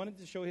 but he wanted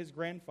to show his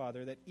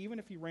grandfather that even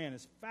if he ran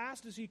as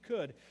fast as he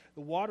could,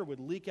 the water would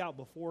leak out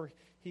before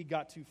he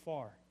got too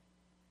far.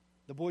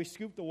 The boy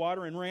scooped the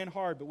water and ran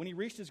hard, but when he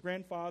reached his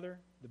grandfather,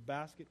 the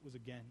basket was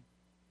again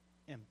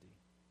empty.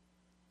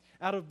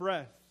 Out of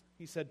breath,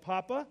 he said,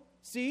 Papa,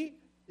 see,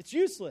 it's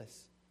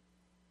useless.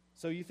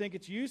 So you think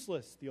it's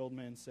useless, the old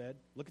man said.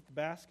 Look at the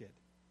basket.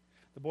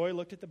 The boy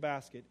looked at the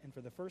basket, and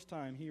for the first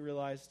time, he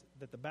realized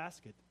that the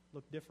basket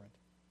looked different.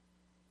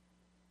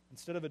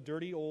 Instead of a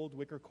dirty old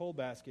wicker coal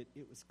basket,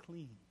 it was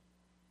clean.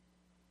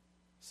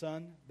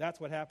 Son,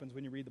 that's what happens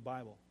when you read the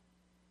Bible.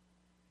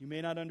 You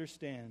may not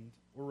understand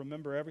or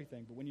remember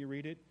everything, but when you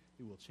read it,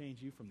 it will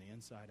change you from the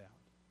inside out.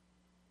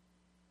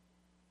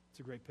 It's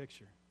a great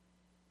picture.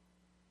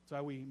 It's why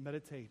we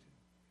meditate,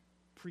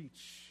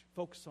 preach,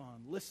 focus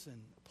on,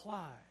 listen,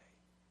 apply,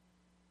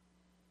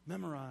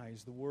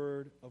 memorize the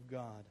Word of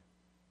God.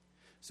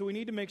 So we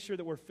need to make sure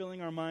that we're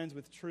filling our minds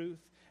with truth.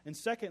 And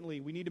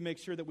secondly, we need to make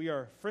sure that we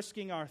are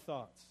frisking our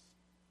thoughts.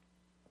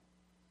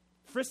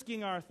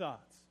 Frisking our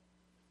thoughts.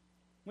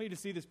 want you to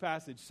see this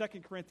passage,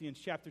 2 Corinthians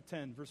chapter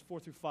 10, verse 4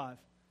 through 5.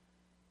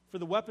 For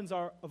the weapons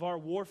of our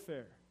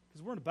warfare,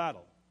 because we're in a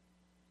battle.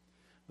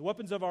 The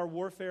weapons of our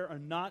warfare are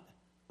not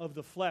of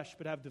the flesh,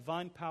 but have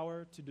divine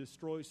power to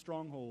destroy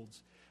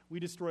strongholds. We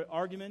destroy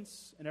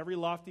arguments and every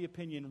lofty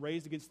opinion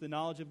raised against the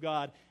knowledge of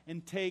God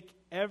and take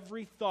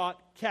every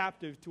thought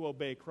captive to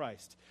obey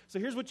Christ. So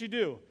here's what you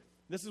do.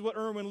 This is what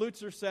Erwin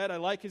Lutzer said. I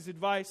like his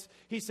advice.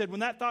 He said, when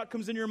that thought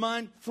comes in your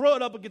mind, throw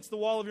it up against the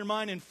wall of your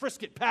mind and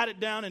frisk it, pat it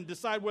down, and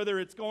decide whether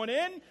it's going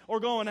in or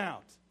going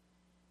out.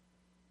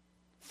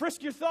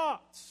 Frisk your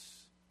thoughts.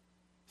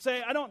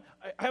 Say, I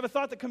have a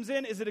thought that comes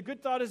in. Is it a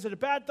good thought? Is it a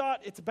bad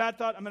thought? It's a bad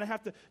thought. I'm going to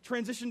have to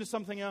transition to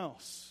something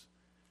else.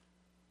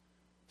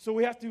 So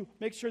we have to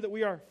make sure that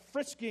we are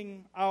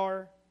frisking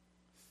our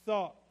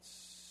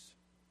thoughts.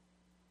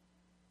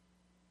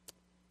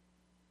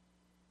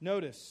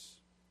 Notice,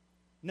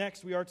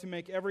 next we are to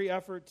make every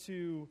effort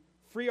to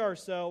free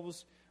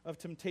ourselves of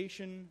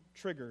temptation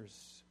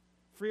triggers.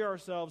 Free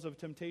ourselves of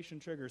temptation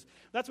triggers.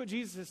 That's what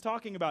Jesus is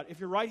talking about. If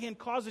your right hand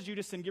causes you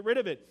to sin, get rid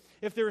of it.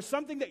 If there is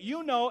something that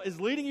you know is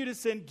leading you to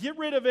sin, get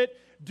rid of it.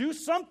 Do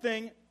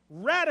something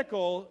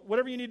radical,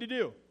 whatever you need to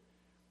do.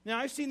 Now,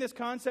 I've seen this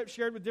concept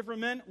shared with different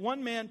men.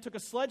 One man took a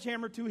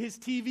sledgehammer to his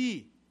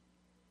TV.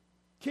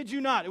 Kid you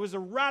not, it was a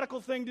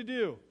radical thing to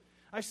do.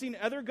 I've seen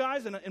other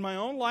guys, in my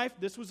own life,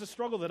 this was a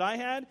struggle that I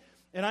had,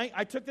 and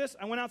I took this,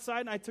 I went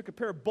outside and I took a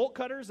pair of bolt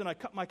cutters and I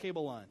cut my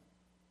cable line.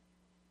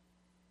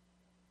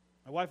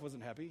 My wife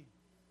wasn't happy.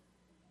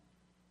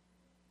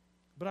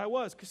 But I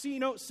was. Because,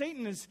 see,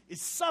 Satan is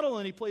subtle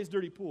and he plays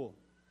dirty pool.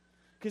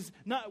 Because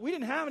we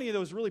didn't have any of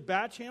those really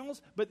bad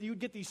channels, but you would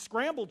get these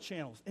scrambled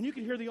channels, and you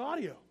could hear the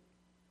audio.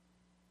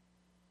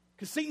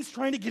 Because Satan's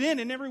trying to get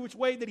in every which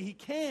way that he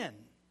can.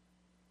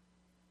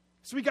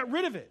 So we got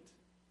rid of it.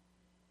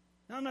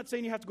 Now, I'm not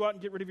saying you have to go out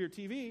and get rid of your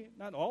TV.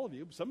 Not all of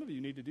you, but some of you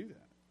need to do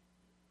that.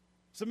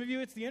 Some of you,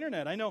 it's the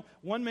internet. I know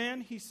one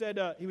man, he said,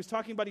 he was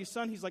talking about his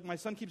son. He's like, my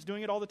son keeps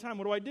doing it all the time.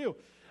 What do I do?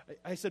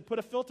 I said, put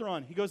a filter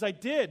on. He goes, I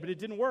did, but it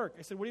didn't work.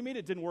 I said, what do you mean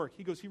it didn't work?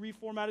 He goes, he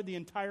reformatted the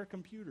entire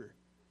computer.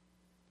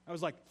 I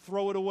was like,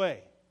 throw it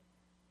away.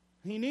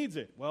 He needs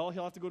it. Well,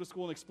 he'll have to go to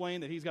school and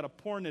explain that he's got a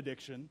porn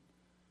addiction.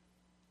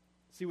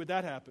 See what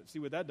that happens. See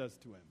what that does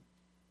to him.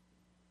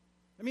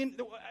 I mean,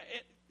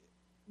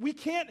 we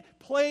can't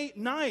play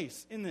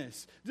nice in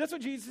this. That's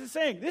what Jesus is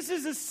saying. This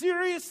is a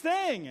serious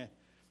thing.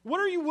 What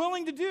are you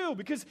willing to do?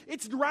 Because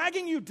it's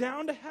dragging you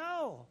down to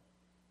hell.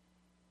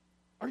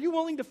 Are you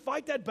willing to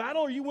fight that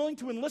battle? Are you willing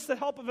to enlist the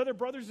help of other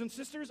brothers and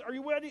sisters? Are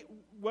you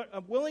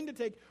willing to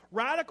take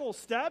radical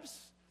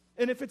steps?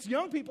 And if it's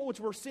young people, which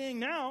we're seeing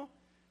now,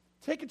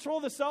 take control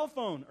of the cell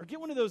phone or get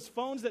one of those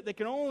phones that they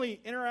can only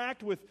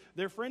interact with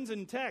their friends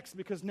in text,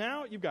 because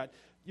now you've got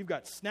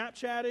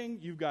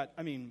Snapchatting, you've got,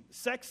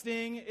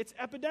 sexting. It's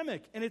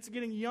epidemic, and it's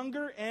getting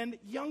younger and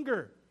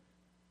younger.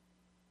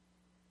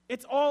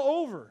 It's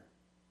all over.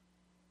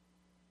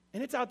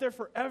 And it's out there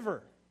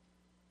forever.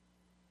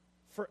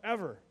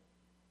 Forever.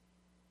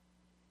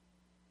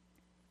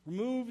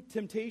 Remove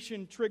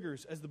temptation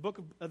triggers, as the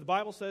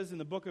Bible says in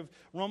the book of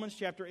Romans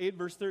chapter 8,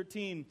 verse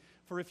 13.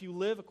 For if you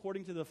live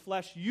according to the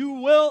flesh, you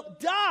will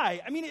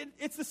die.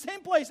 It's the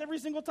same place every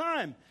single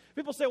time.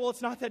 People say, well,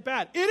 it's not that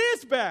bad. It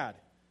is bad.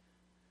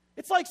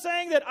 It's like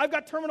saying that I've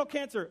got terminal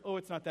cancer. Oh,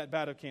 it's not that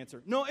bad of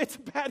cancer. No, it's a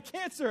bad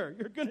cancer.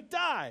 You're going to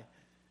die.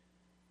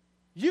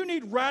 You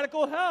need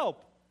radical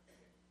help.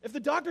 If the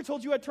doctor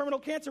told you had terminal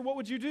cancer, what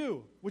would you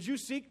do? Would you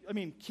seek,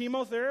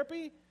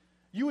 chemotherapy?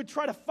 You would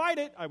try to fight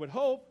it, I would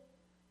hope.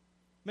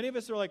 Many of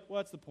us are like,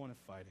 what's the point of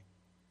fighting?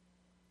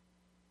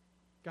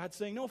 God's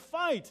saying, no,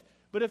 fight.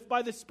 But if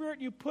by the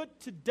Spirit you put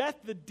to death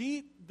the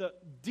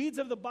deeds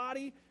of the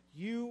body,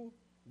 you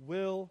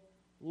will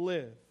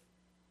live.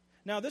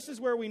 Now, this is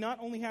where we not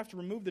only have to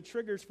remove the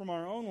triggers from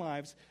our own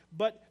lives,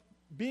 but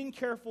being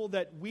careful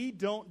that we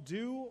don't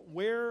do,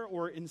 where,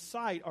 or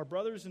incite our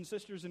brothers and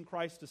sisters in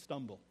Christ to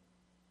stumble.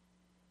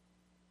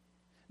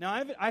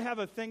 Now, I have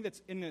a thing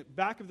that's in the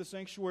back of the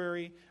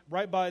sanctuary,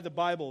 right by the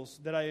Bibles,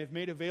 that I have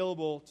made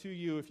available to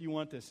you if you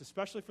want this,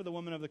 especially for the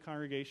women of the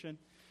congregation.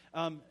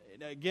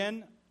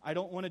 Again, I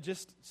don't want to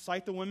just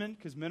cite the women,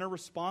 because men are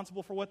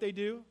responsible for what they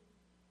do.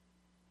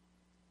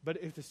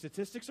 But if the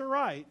statistics are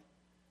right,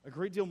 a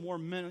great deal more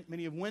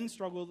many of men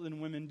struggle than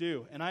women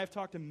do. And I have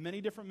talked to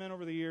many different men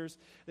over the years.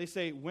 They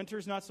say,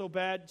 winter's not so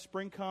bad,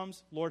 spring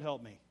comes, Lord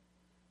help me.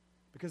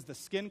 Because the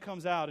skin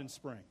comes out in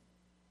spring.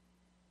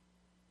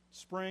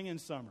 Spring and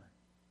summer.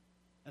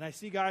 And I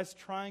see guys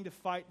trying to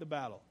fight the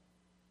battle.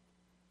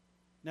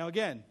 Now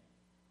again,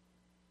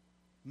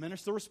 men are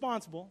still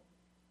responsible,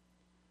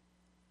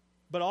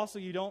 but also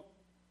you don't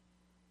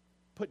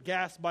put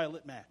gas by a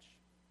lit match.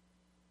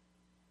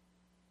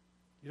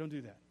 You don't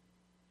do that.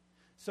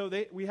 So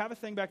we have a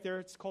thing back there,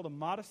 it's called a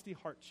modesty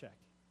heart check.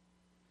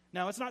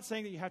 Now, it's not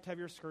saying that you have to have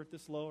your skirt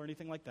this low or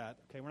anything like that.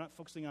 Okay, we're not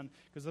focusing on,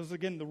 because those are,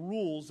 again, the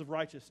rules of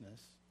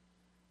righteousness.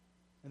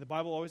 And the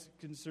Bible always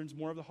concerns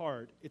more of the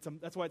heart.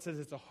 That's why it says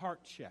it's a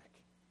heart check.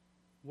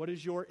 What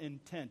is your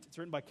intent? It's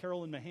written by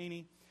Carolyn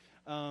Mahaney.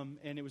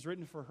 and it was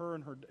written for her,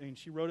 and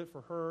she wrote it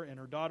for her and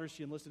her daughters.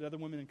 She enlisted other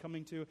women in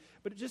coming to.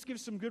 But it just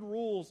gives some good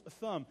rules of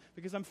thumb,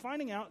 because I'm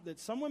finding out that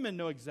some women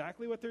know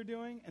exactly what they're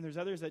doing, and there's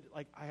others that,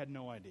 like, I had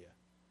no idea.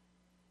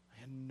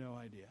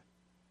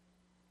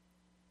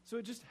 So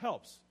it just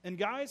helps. And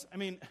guys,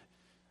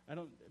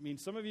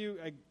 some of you,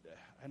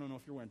 I don't know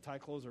if you're wearing tie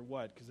clothes or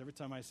what, because every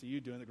time I see you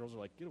doing it, the girls are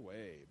like, get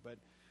away. But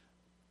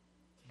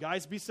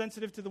guys, be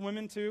sensitive to the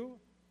women too.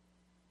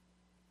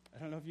 I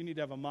don't know if you need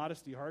to have a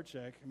modesty heart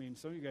check.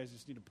 Some of you guys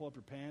just need to pull up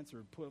your pants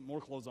or put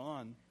more clothes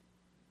on.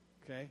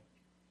 Okay?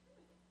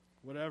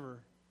 Whatever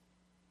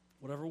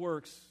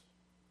works.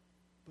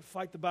 But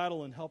fight the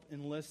battle and help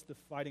enlist the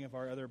fighting of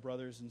our other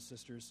brothers and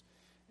sisters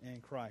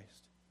in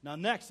Christ. Now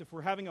next, if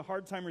we're having a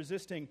hard time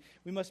resisting,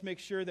 we must make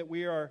sure that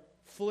we are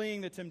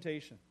fleeing the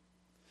temptation.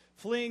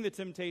 Fleeing the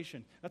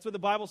temptation. That's what the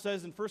Bible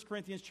says in 1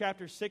 Corinthians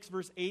chapter 6,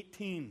 verse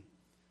 18.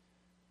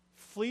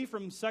 Flee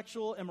from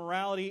sexual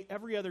immorality.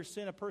 Every other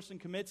sin a person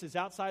commits is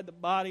outside the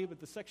body, but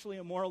the sexually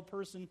immoral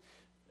person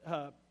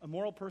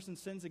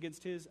sins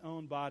against his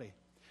own body.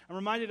 I'm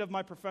reminded of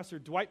my professor,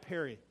 Dwight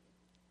Perry,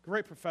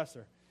 great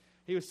professor.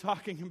 He was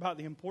talking about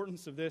the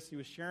importance of this. He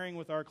was sharing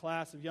with our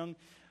class of young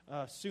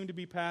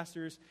soon-to-be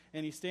pastors,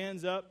 and he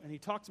stands up and he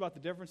talks about the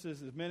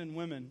differences of men and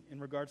women in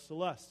regards to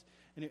lust,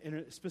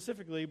 and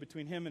specifically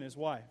between him and his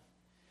wife.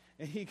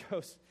 And he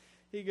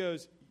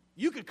goes,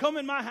 you could come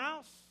in my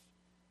house,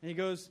 and he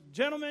goes,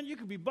 gentlemen, you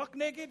could be buck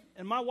naked,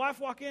 and my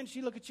wife walk in,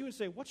 she look at you and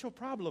say, what's your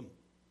problem?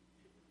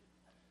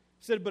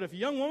 He said, but if a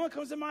young woman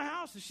comes in my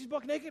house and she's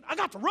buck naked, I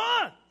got to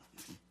run.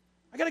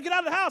 I got to get out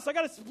of the house. I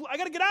got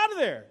to get out of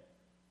there.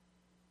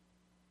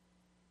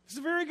 This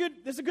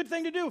is a good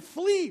thing to do.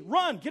 Flee,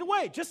 run, get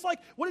away. Just like,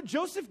 what did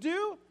Joseph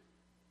do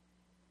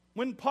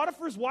when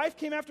Potiphar's wife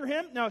came after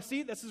him? Now,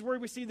 see, this is where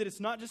we see that it's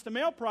not just a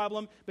male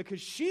problem, because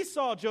she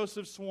saw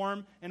Joseph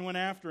swarm and went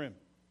after him,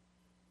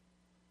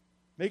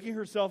 making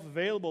herself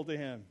available to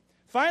him.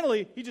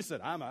 Finally, he just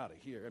said, I'm out of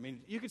here.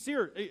 You could see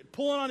her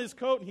pulling on his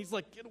coat, and he's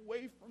like, get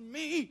away from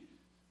me,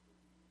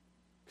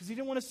 because he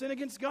didn't want to sin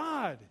against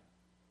God.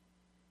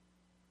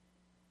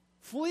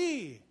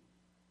 Flee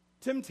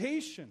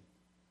temptation.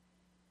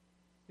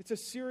 It's a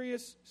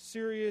serious,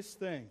 serious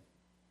thing.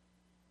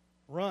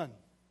 Run.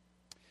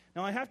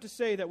 Now, I have to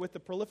say that with the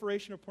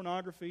proliferation of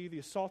pornography, the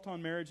assault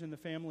on marriage and the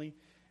family,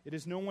 it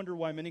is no wonder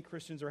why many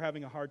Christians are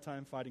having a hard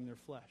time fighting their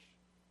flesh.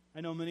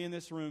 I know many in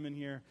this room in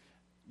here,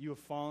 you have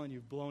fallen,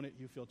 you've blown it,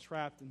 you feel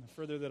trapped, and the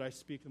further that I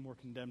speak, the more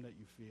condemned that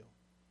you feel.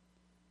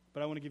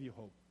 But I want to give you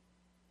hope,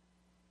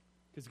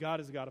 because God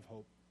is a God of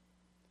hope.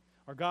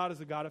 Our God is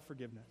a God of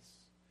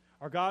forgiveness.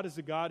 Our God is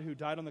a God who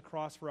died on the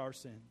cross for our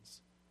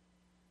sins.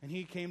 And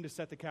He came to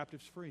set the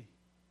captives free,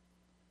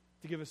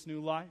 to give us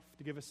new life,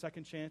 to give us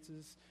second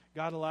chances.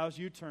 God allows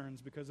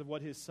U-turns because of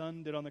what His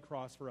Son did on the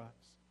cross for us.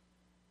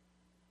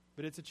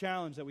 But it's a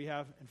challenge that we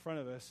have in front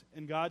of us.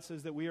 And God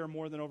says that we are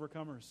more than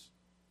overcomers.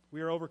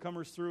 We are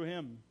overcomers through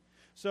Him.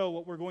 So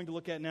what we're going to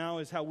look at now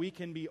is how we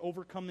can be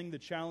overcoming the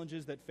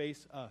challenges that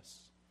face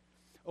us.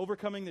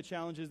 Overcoming the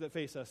challenges that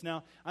face us.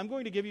 Now, I'm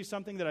going to give you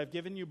something that I've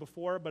given you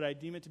before, but I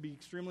deem it to be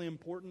extremely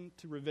important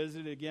to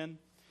revisit it again.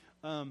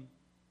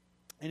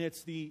 And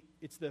it's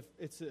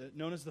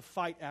known as the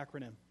FIGHT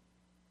acronym.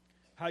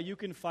 How you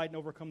can fight and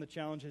overcome the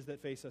challenges that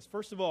face us.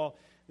 First of all,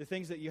 the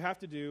things that you have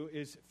to do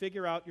is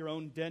figure out your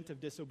own dent of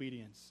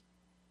disobedience.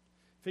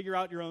 Figure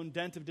out your own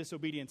dent of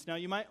disobedience. Now,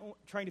 you might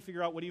trying to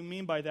figure out, what do you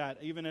mean by that?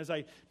 Even as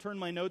I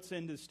turned my notes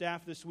into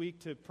staff this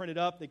week to print it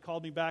up, they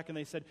called me back and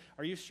they said,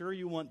 are you sure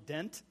you want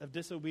dent of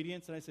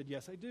disobedience? And I said,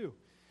 yes, I do.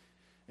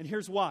 And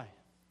here's why.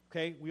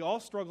 Okay, we all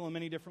struggle in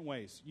many different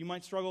ways. You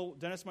might struggle,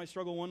 Dennis might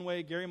struggle one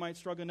way, Gary might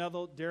struggle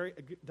another,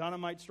 Donna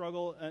might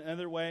struggle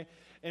another way,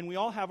 and we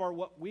all have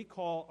what we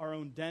call our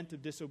own dent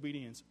of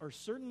disobedience, or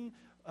certain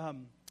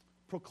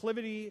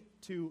proclivity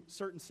to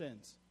certain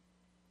sins.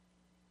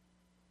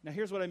 Now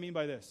here's what I mean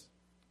by this.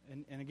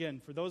 And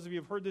again, for those of you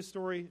who have heard this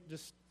story,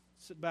 just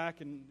sit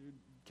back and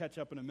catch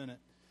up in a minute.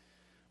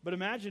 But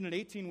imagine an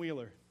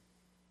 18-wheeler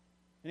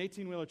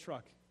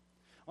truck.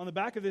 On the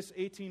back of this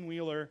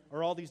 18-wheeler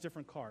are all these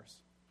different cars.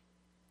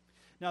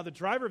 Now, the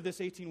driver of this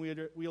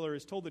 18-wheeler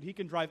is told that he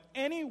can drive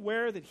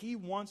anywhere that he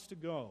wants to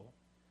go,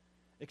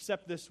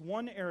 except this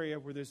one area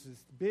where there's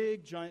this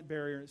big, giant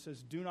barrier. It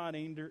says, do not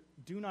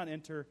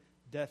enter,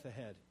 death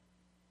ahead.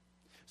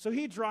 So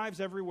he drives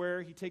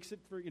everywhere. He takes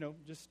it for,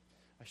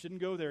 I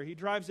shouldn't go there. He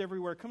drives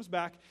everywhere, comes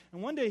back,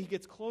 and one day he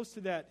gets close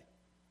to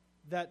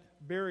that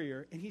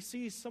barrier, and he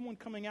sees someone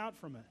coming out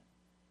from it,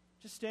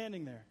 just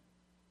standing there.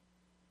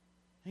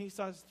 And he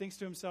thinks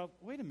to himself,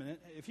 wait a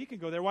minute, if he can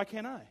go there, why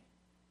can't I?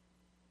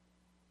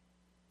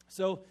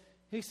 So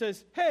he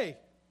says, hey,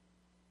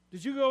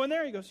 did you go in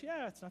there? He goes,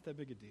 yeah, it's not that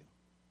big a deal.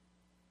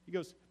 He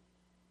goes,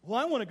 well,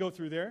 I want to go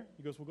through there.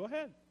 He goes, well, go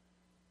ahead.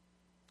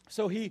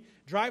 So he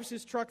drives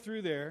his truck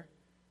through there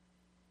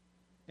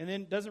and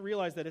then doesn't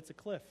realize that it's a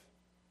cliff,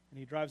 and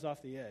he drives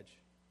off the edge.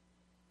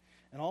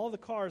 And all of the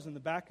cars in the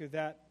back of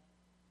that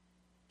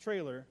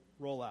trailer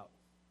roll out.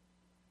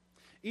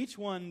 Each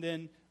one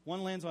then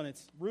One lands on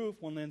its roof,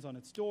 one lands on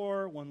its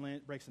door,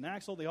 one breaks an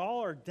axle. They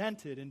all are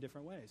dented in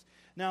different ways.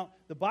 Now,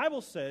 the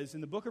Bible says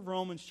in the book of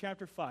Romans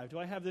chapter 5, do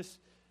I have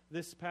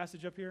this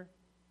passage up here?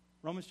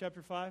 Romans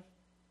chapter 5?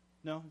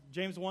 No?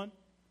 James 1?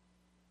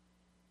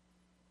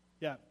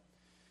 Yeah.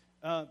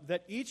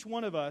 That each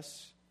one of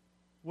us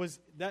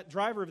the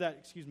driver of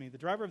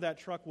that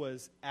truck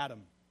was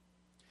Adam.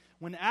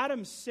 When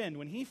Adam sinned,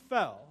 when he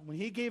fell, when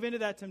he gave into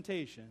that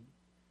temptation,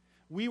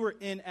 we were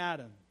in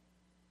Adam.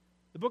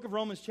 The book of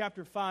Romans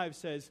chapter 5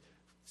 says,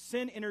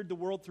 sin entered the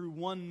world through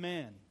one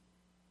man.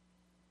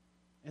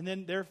 And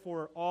then,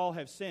 therefore, all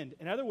have sinned.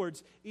 In other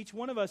words, each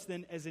one of us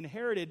then has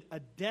inherited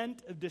a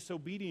dent of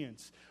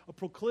disobedience, a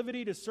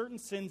proclivity to certain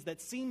sins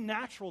that seem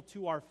natural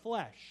to our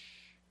flesh.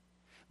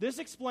 This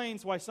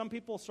explains why some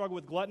people struggle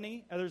with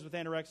gluttony, others with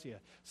anorexia,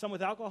 some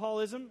with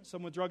alcoholism,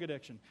 some with drug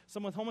addiction,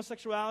 some with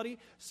homosexuality,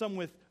 some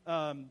with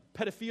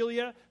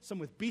pedophilia, some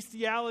with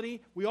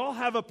bestiality. We all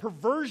have a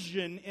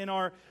perversion in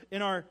our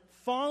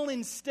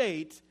fallen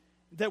state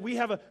that we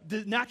have a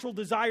natural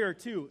desire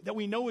to, that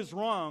we know is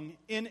wrong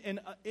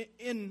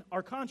in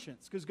our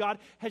conscience, because God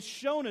has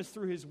shown us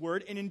through His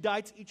Word and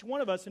indicts each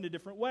one of us in a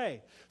different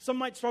way. Some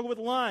might struggle with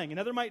lying,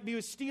 another might be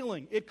with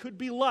stealing. It could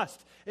be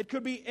lust. It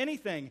could be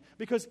anything,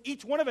 because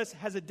each one of us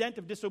has a dent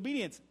of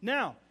disobedience.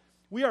 Now,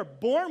 we are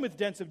born with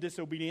dents of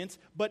disobedience,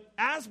 but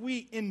as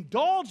we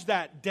indulge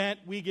that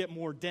dent, we get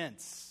more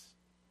dents.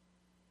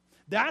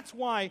 That's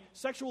why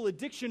sexual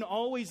addiction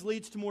always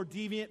leads to more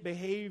deviant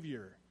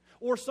behavior.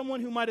 Or someone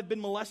who might have been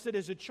molested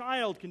as a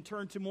child can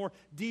turn to more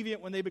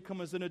deviant when they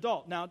become as an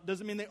adult. Now, it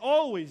doesn't mean they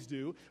always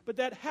do, but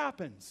that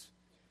happens.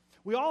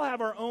 We all have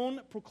our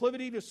own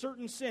proclivity to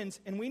certain sins,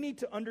 and we need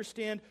to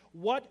understand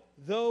what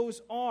those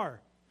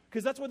are.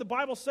 Because that's what the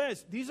Bible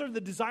says. These are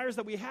the desires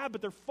that we have, but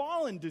they're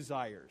fallen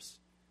desires.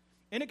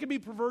 And it can be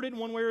perverted in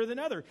one way or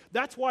another.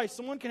 That's why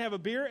someone can have a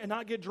beer and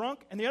not get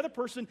drunk, and the other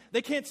person,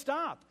 they can't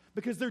stop,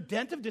 because their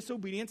dent of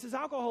disobedience is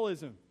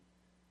alcoholism.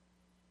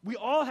 We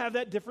all have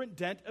that different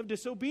dent of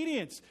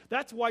disobedience.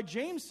 That's why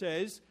James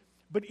says,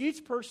 but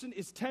each person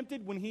is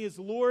tempted when he is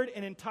lured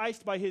and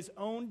enticed by his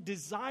own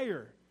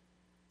desire.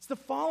 It's the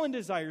fallen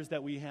desires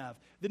that we have.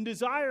 The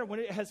desire, when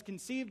it has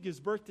conceived, gives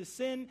birth to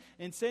sin,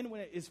 and sin,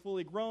 when it is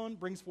fully grown,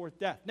 brings forth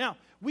death. Now,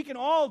 we can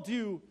all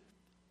do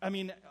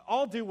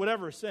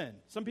whatever sin.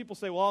 Some people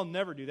say, well, I'll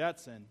never do that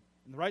sin.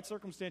 In the right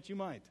circumstance, you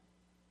might.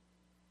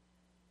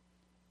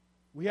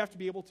 We have to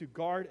be able to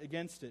guard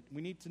against it.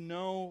 We need to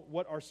know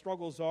what our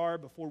struggles are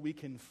before we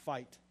can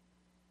fight.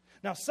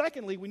 Now,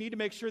 secondly, we need to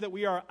make sure that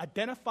we are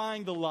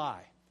identifying the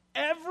lie.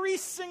 Every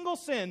single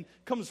sin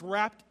comes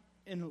wrapped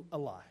in a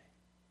lie,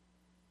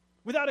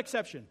 without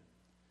exception.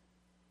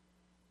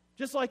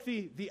 Just like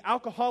the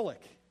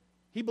alcoholic,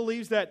 he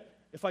believes that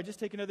if I just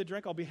take another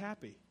drink, I'll be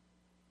happy.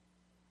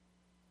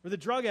 Or the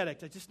drug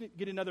addict, I just need to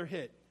get another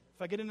hit.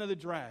 If I get another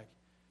drag.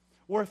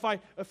 Or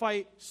if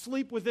I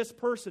sleep with this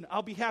person,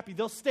 I'll be happy.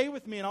 They'll stay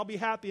with me and I'll be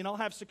happy and I'll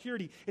have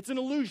security. It's an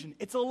illusion.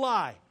 It's a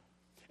lie.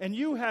 And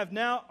you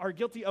are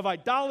guilty of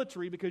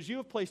idolatry because you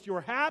have placed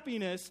your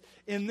happiness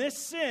in this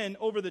sin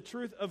over the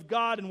truth of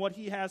God and what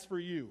He has for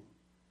you.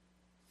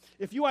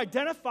 If you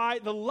identify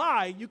the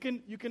lie, you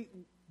can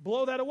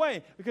blow that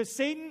away, because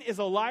Satan is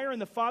a liar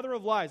and the father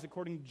of lies,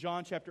 according to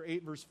John chapter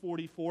 8, verse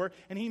 44.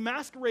 And he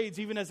masquerades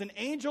even as an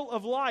angel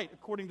of light,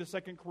 according to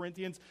 2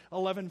 Corinthians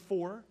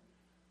 11:4.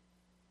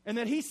 And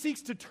that he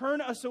seeks to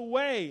turn us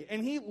away,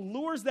 and he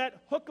lures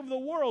that hook of the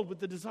world with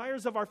the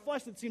desires of our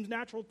flesh that seems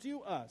natural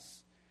to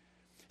us.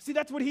 See,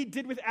 that's what he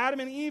did with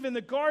Adam and Eve in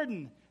the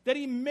garden, that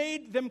he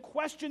made them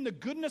question the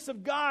goodness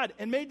of God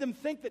and made them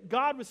think that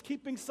God was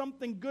keeping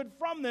something good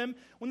from them,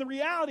 when the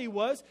reality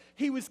was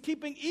He was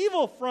keeping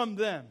evil from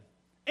them,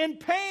 and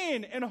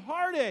pain and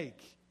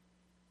heartache.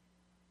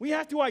 We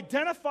have to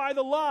identify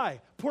the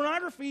lie.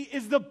 Pornography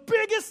is the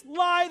biggest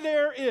lie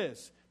there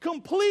is,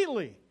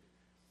 completely.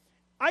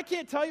 I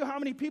can't tell you how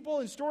many people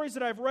in stories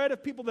that I've read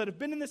of people that have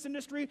been in this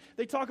industry,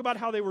 they talk about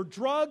how they were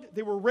drugged,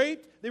 they were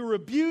raped, they were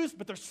abused,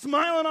 but they're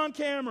smiling on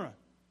camera.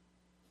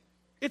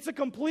 It's a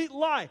complete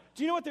lie.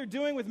 Do you know what they're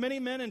doing with many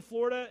men in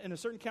Florida, in a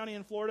certain county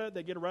in Florida,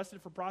 that get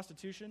arrested for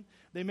prostitution?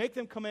 They make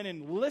them come in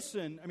and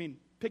listen,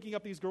 picking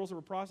up these girls who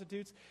were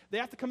prostitutes. They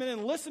have to come in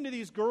and listen to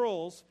these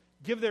girls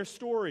give their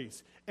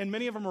stories. And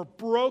many of them are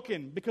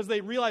broken because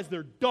they realize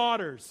they're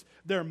daughters,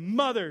 they're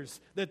mothers,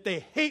 that they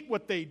hate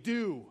what they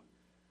do.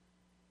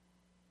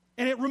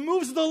 And it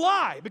removes the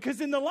lie,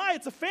 because in the lie,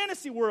 it's a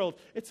fantasy world.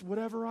 It's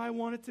whatever I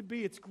want it to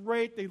be. It's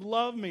great. They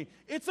love me.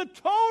 It's a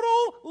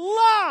total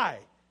lie.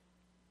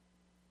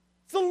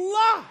 It's a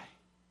lie.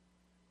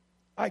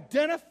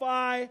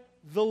 Identify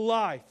the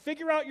lie.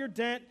 Figure out your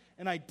dent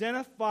and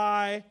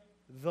identify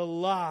the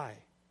lie.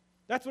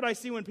 That's what I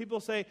see when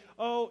people say,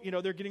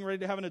 they're getting ready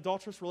to have an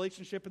adulterous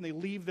relationship, and they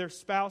leave their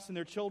spouse and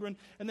their children,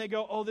 and they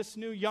go, this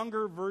new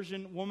younger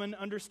version woman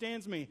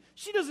understands me.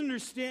 She doesn't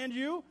understand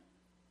you.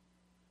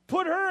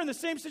 Put her in the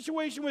same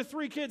situation with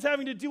 3 kids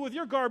having to deal with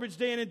your garbage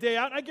day in and day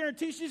out, and I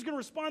guarantee she's going to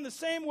respond the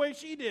same way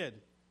she did.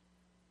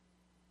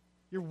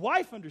 Your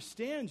wife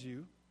understands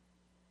you.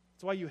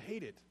 That's why you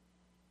hate it.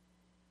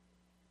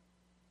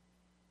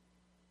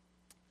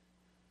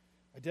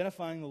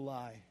 identifying the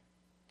lie.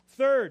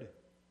 Third,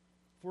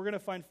 if we're going to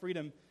find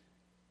freedom,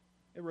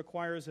 it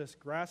requires us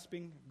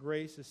grasping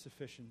grace as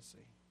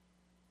sufficiency.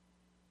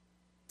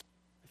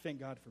 I thank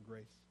God for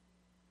grace.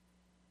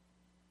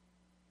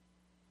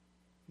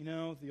 You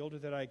know, the older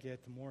that I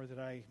get, the more that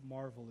I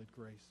marvel at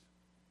grace.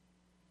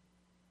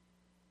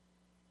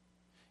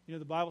 You know,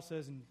 the Bible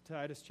says in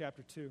Titus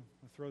chapter 2,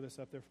 I'll throw this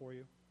up there for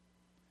you.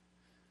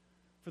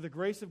 For the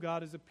grace of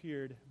God has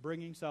appeared,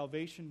 bringing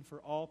salvation for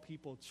all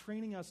people,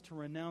 training us to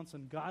renounce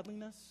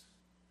ungodliness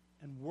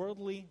and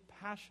worldly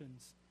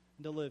passions,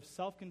 and to live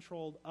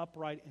self-controlled,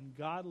 upright, and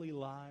godly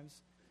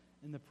lives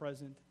in the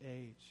present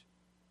age.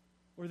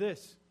 Or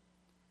this,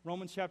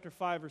 Romans chapter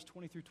 5, verse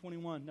 20 through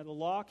 21. Now the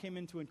law came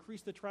in to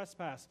increase the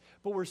trespass,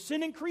 but where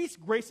sin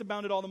increased, grace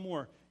abounded all the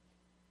more.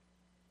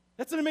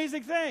 That's an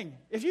amazing thing.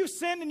 If you've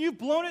sinned and you've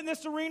blown it in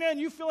this arena and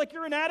you feel like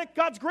you're an addict,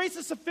 God's grace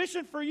is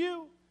sufficient for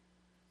you.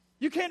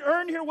 You can't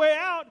earn your way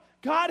out.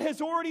 God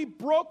has already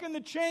broken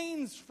the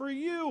chains for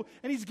you,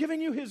 and He's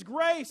giving you His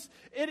grace.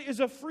 It is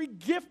a free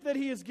gift that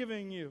He is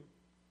giving you.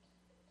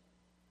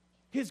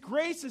 His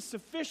grace is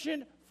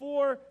sufficient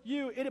for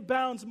you. It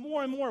abounds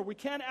more and more. We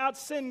can't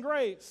out-sin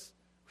grace.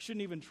 We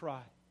shouldn't even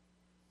try.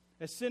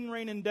 As sin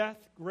reigned in death,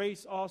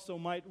 grace also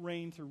might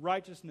reign through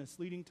righteousness,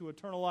 leading to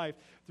eternal life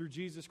through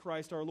Jesus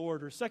Christ our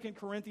Lord. Or 2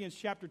 Corinthians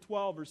chapter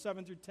 12, verse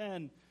 7 through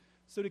 10.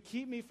 So to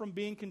keep me from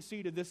being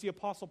conceited, this is the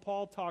Apostle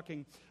Paul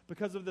talking,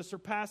 because of the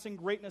surpassing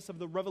greatness of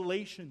the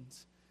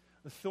revelations,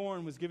 a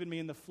thorn was given me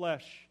in the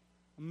flesh,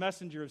 a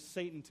messenger of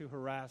Satan to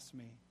harass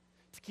me,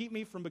 to keep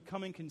me from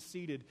becoming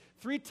conceited.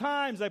 3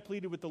 times I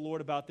pleaded with the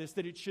Lord about this,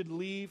 that it should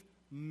leave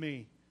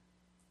me.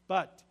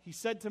 But He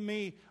said to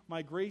me,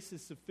 my grace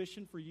is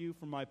sufficient for you,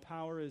 for my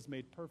power is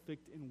made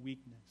perfect in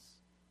weakness.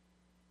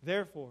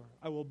 Therefore,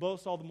 I will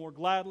boast all the more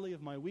gladly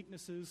of my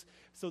weaknesses,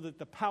 so that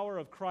the power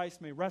of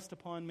Christ may rest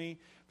upon me.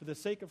 For the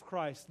sake of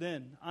Christ,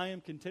 then, I am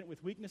content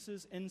with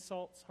weaknesses,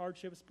 insults,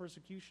 hardships,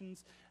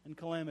 persecutions, and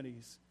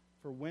calamities.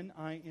 For when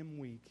I am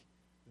weak,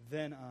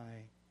 then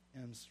I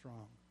am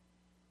strong.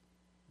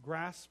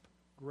 Grasp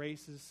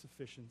grace's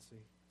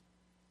sufficiency.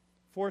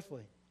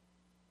 Fourthly,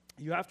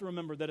 you have to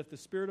remember that if the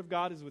Spirit of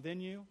God is within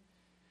you,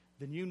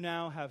 then you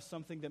now have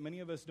something that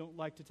many of us don't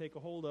like to take a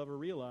hold of or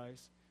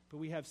realize, but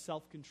we have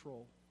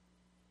self-control.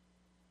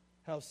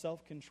 Have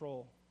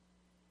self-control.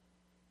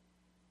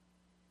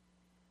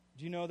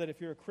 Do you know that if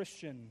you're a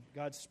Christian,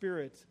 God's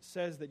Spirit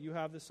says that you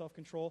have this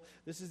self-control?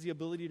 This is the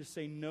ability to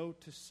say no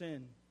to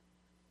sin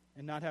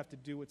and not have to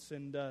do what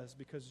sin does,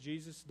 because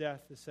Jesus'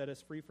 death has set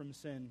us free from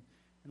sin,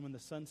 and when the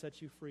Son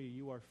sets you free,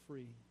 you are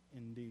free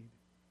indeed.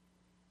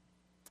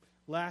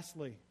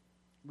 Lastly,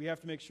 we have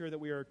to make sure that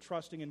we are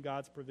trusting in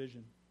God's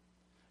provision.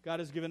 God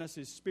has given us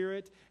His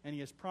Spirit, and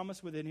He has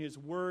promised within His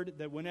Word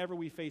that whenever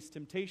we face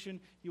temptation,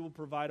 He will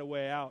provide a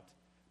way out.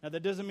 Now,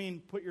 that doesn't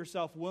mean put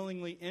yourself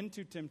willingly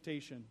into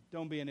temptation.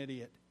 Don't be an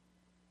idiot.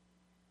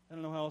 I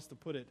don't know how else to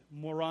put it.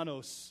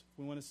 Moranos, if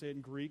we want to say it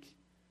in Greek.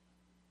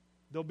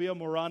 There'll be a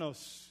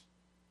moranos.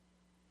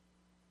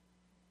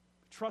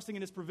 Trusting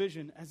in His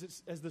provision,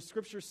 as the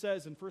Scripture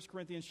says in 1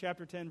 Corinthians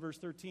chapter 10, verse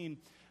 13,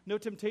 no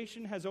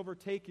temptation has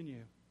overtaken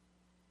you.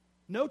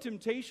 No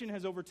temptation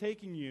has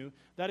overtaken you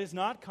that is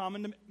not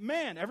common to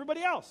man.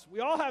 Everybody else.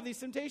 We all have these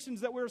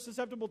temptations that we're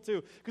susceptible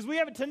to, because we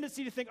have a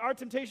tendency to think our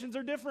temptations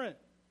are different.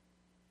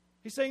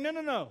 He's saying,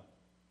 no.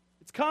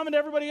 It's common to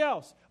everybody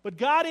else. But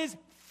God is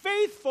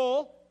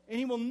faithful, and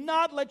He will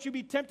not let you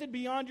be tempted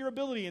beyond your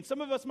ability. And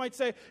some of us might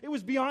say, it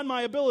was beyond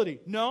my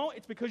ability. No,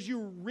 it's because you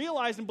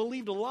realized and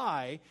believed a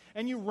lie,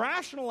 and you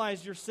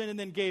rationalized your sin and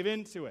then gave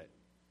into it.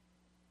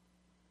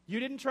 You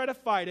didn't try to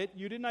fight it.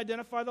 You didn't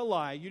identify the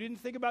lie. You didn't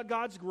think about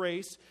God's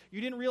grace. You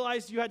didn't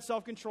realize you had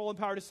self-control and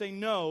power to say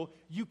no.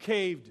 You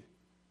caved.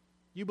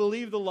 You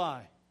believed the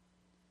lie.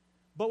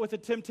 But with the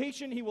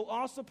temptation, He will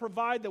also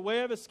provide the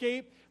way of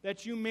escape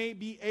that you may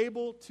be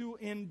able to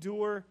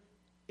endure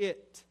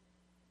it.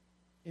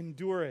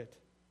 Endure it.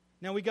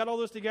 Now, we got all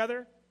those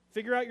together.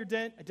 Figure out your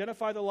dent,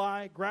 identify the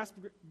lie,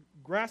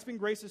 grasping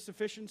grace's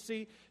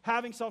sufficiency,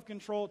 having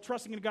self-control,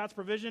 trusting in God's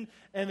provision,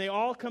 and they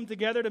all come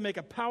together to make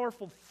a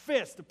powerful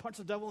fist to punch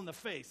the devil in the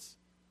face.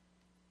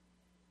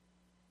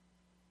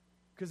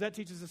 Because that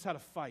teaches us how to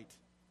fight.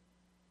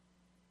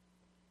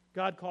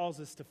 God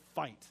calls us to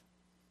fight,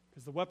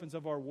 because the weapons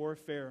of our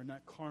warfare are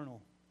not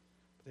carnal,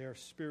 but they are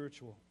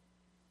spiritual.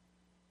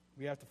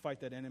 We have to fight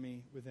that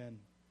enemy within.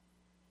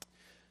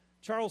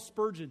 Charles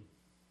Spurgeon,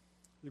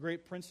 the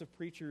great prince of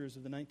preachers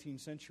of the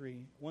 19th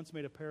century, once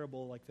made a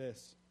parable like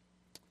this.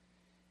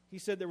 He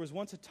said there was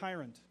once a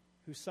tyrant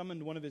who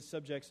summoned one of his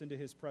subjects into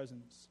his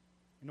presence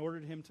and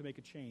ordered him to make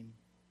a chain.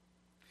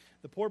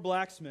 The poor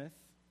blacksmith,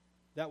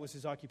 that was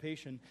his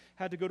occupation,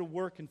 had to go to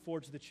work and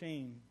forge the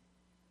chain.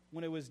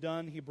 When it was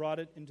done, he brought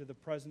it into the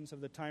presence of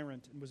the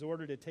tyrant and was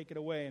ordered to take it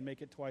away and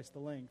make it twice the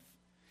length.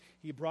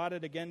 He brought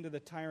it again to the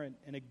tyrant,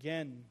 and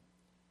again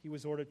he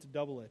was ordered to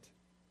double it.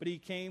 But he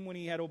came when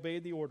he had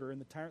obeyed the order, and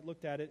the tyrant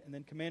looked at it and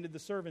then commanded the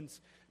servants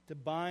to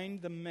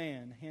bind the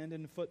man hand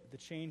and foot with the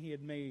chain he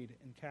had made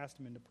and cast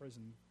him into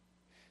prison.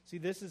 See,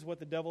 this is what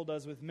the devil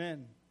does with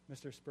men.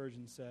 Mr.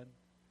 Spurgeon said.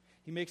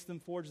 He makes them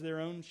forge their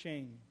own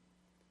chain.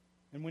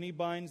 And when he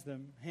binds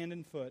them hand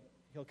and foot,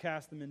 he'll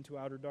cast them into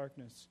outer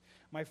darkness.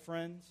 My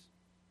friends,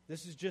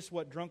 this is just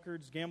what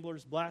drunkards,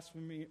 gamblers,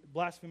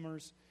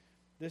 blasphemers,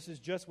 this is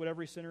just what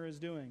every sinner is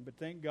doing. But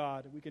thank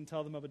God we can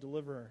tell them of a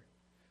deliverer,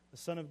 the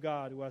Son of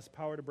God, who has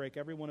power to break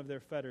every one of their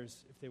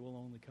fetters if they will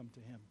only come to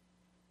him.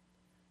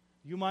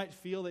 You might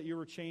feel that you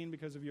were chained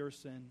because of your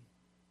sin,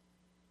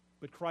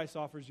 but Christ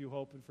offers you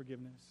hope and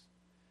forgiveness.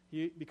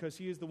 Because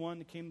he is the one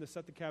that came to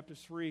set the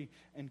captives free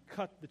and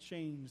cut the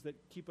chains that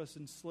keep us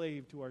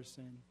enslaved to our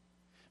sin.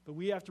 But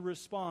we have to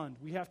respond.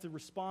 We have to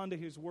respond to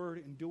his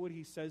word and do what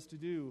he says to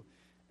do.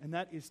 And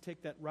that is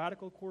take that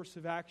radical course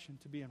of action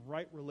to be in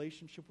right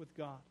relationship with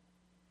God.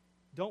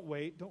 Don't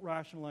wait. Don't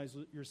rationalize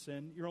your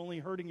sin. You're only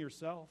hurting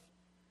yourself.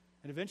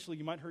 And eventually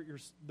you might hurt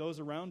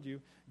those around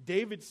you.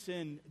 David's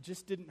sin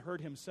just didn't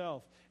hurt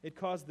himself. It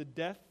caused the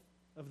death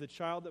of the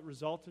child that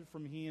resulted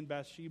from he and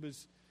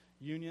Bathsheba's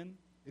union.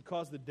 It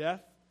caused the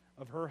death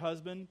of her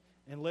husband.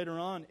 And later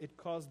on, it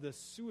caused the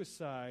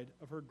suicide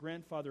of her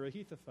grandfather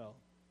Ahithophel,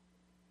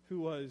 who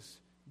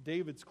was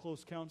David's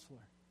close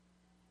counselor.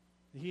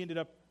 He ended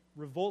up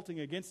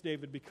revolting against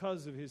David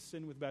because of his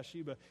sin with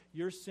Bathsheba.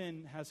 Your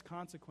sin has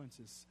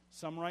consequences.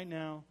 Some right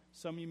now,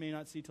 some you may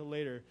not see till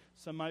later.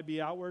 Some might be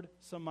outward,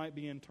 some might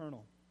be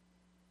internal.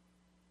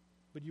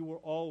 But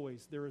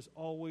there is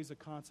always a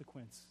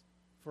consequence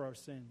for our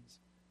sins.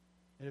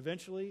 And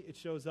eventually, it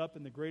shows up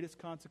in the greatest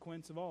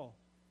consequence of all,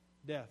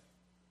 death.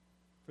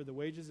 For the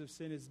wages of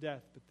sin is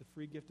death, but the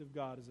free gift of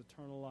God is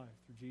eternal life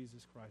through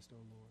Jesus Christ our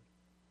Lord.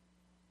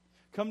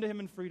 Come to him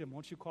in freedom.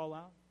 Won't you call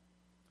out?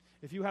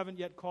 If you haven't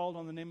yet called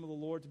on the name of the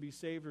Lord to be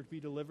saved or to be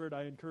delivered,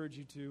 I encourage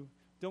you to.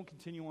 Don't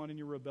continue on in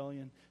your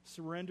rebellion.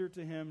 Surrender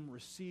to him.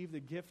 Receive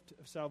the gift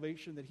of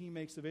salvation that he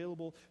makes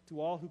available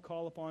to all who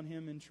call upon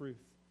him in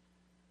truth.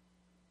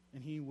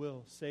 And he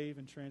will save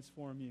and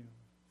transform you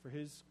for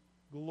his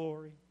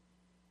glory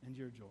and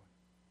your joy.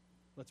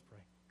 Let's pray.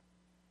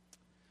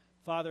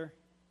 Father,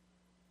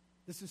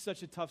 this is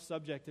such a tough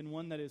subject and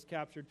one that has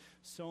captured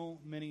so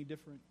many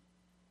different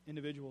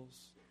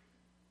individuals.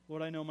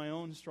 Lord, I know my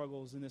own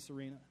struggles in this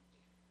arena.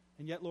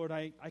 And yet, Lord,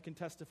 I can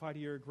testify to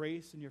your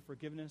grace and your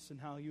forgiveness and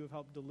how you have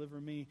helped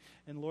deliver me.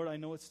 And Lord, I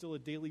know it's still a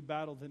daily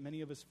battle that many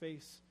of us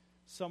face.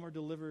 Some are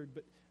delivered,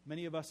 but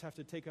many of us have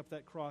to take up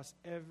that cross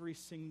every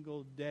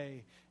single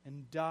day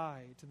and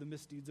die to the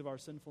misdeeds of our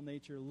sinful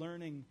nature,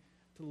 learning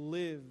to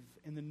live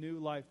in the new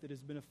life that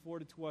has been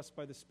afforded to us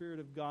by the Spirit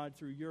of God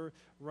through your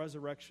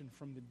resurrection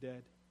from the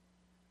dead.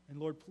 And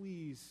Lord,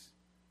 please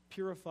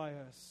purify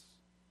us.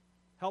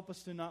 Help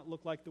us to not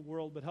look like the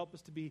world, but help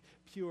us to be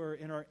pure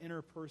in our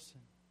inner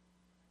person.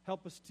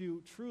 Help us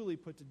to truly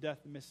put to death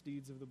the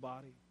misdeeds of the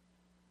body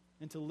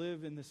and to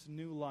live in this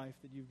new life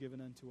that you've given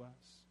unto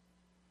us.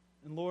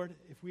 And Lord,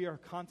 if we are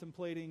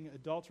contemplating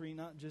adultery,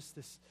 not just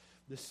this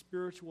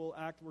spiritual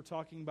act we're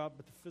talking about,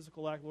 but the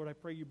physical act, Lord, I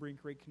pray you bring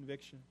great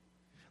conviction.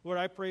 Lord,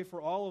 I pray for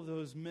all of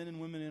those men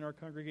and women in our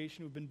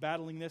congregation who've been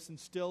battling this and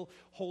still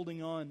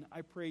holding on.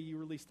 I pray you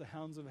release the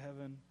hounds of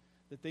heaven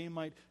that they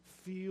might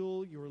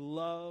feel your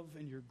love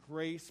and your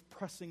grace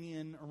pressing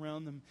in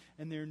around them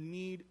and their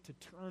need to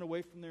turn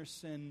away from their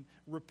sin,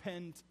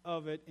 repent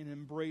of it, and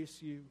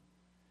embrace you.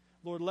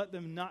 Lord, let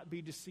them not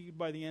be deceived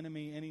by the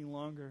enemy any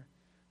longer,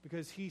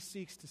 because he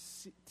seeks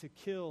to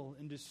kill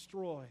and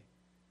destroy,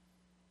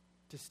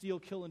 to steal,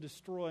 kill, and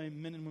destroy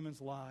men and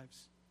women's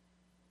lives.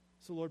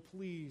 So, Lord,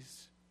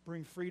 please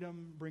bring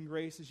freedom, bring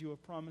grace as you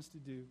have promised to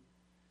do,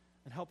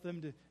 and help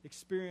them to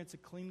experience a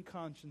clean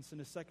conscience and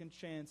a second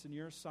chance in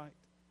your sight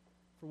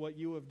for what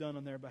you have done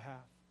on their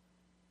behalf.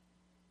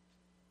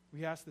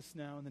 We ask this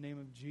now in the name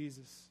of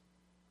Jesus.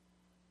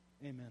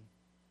 Amen.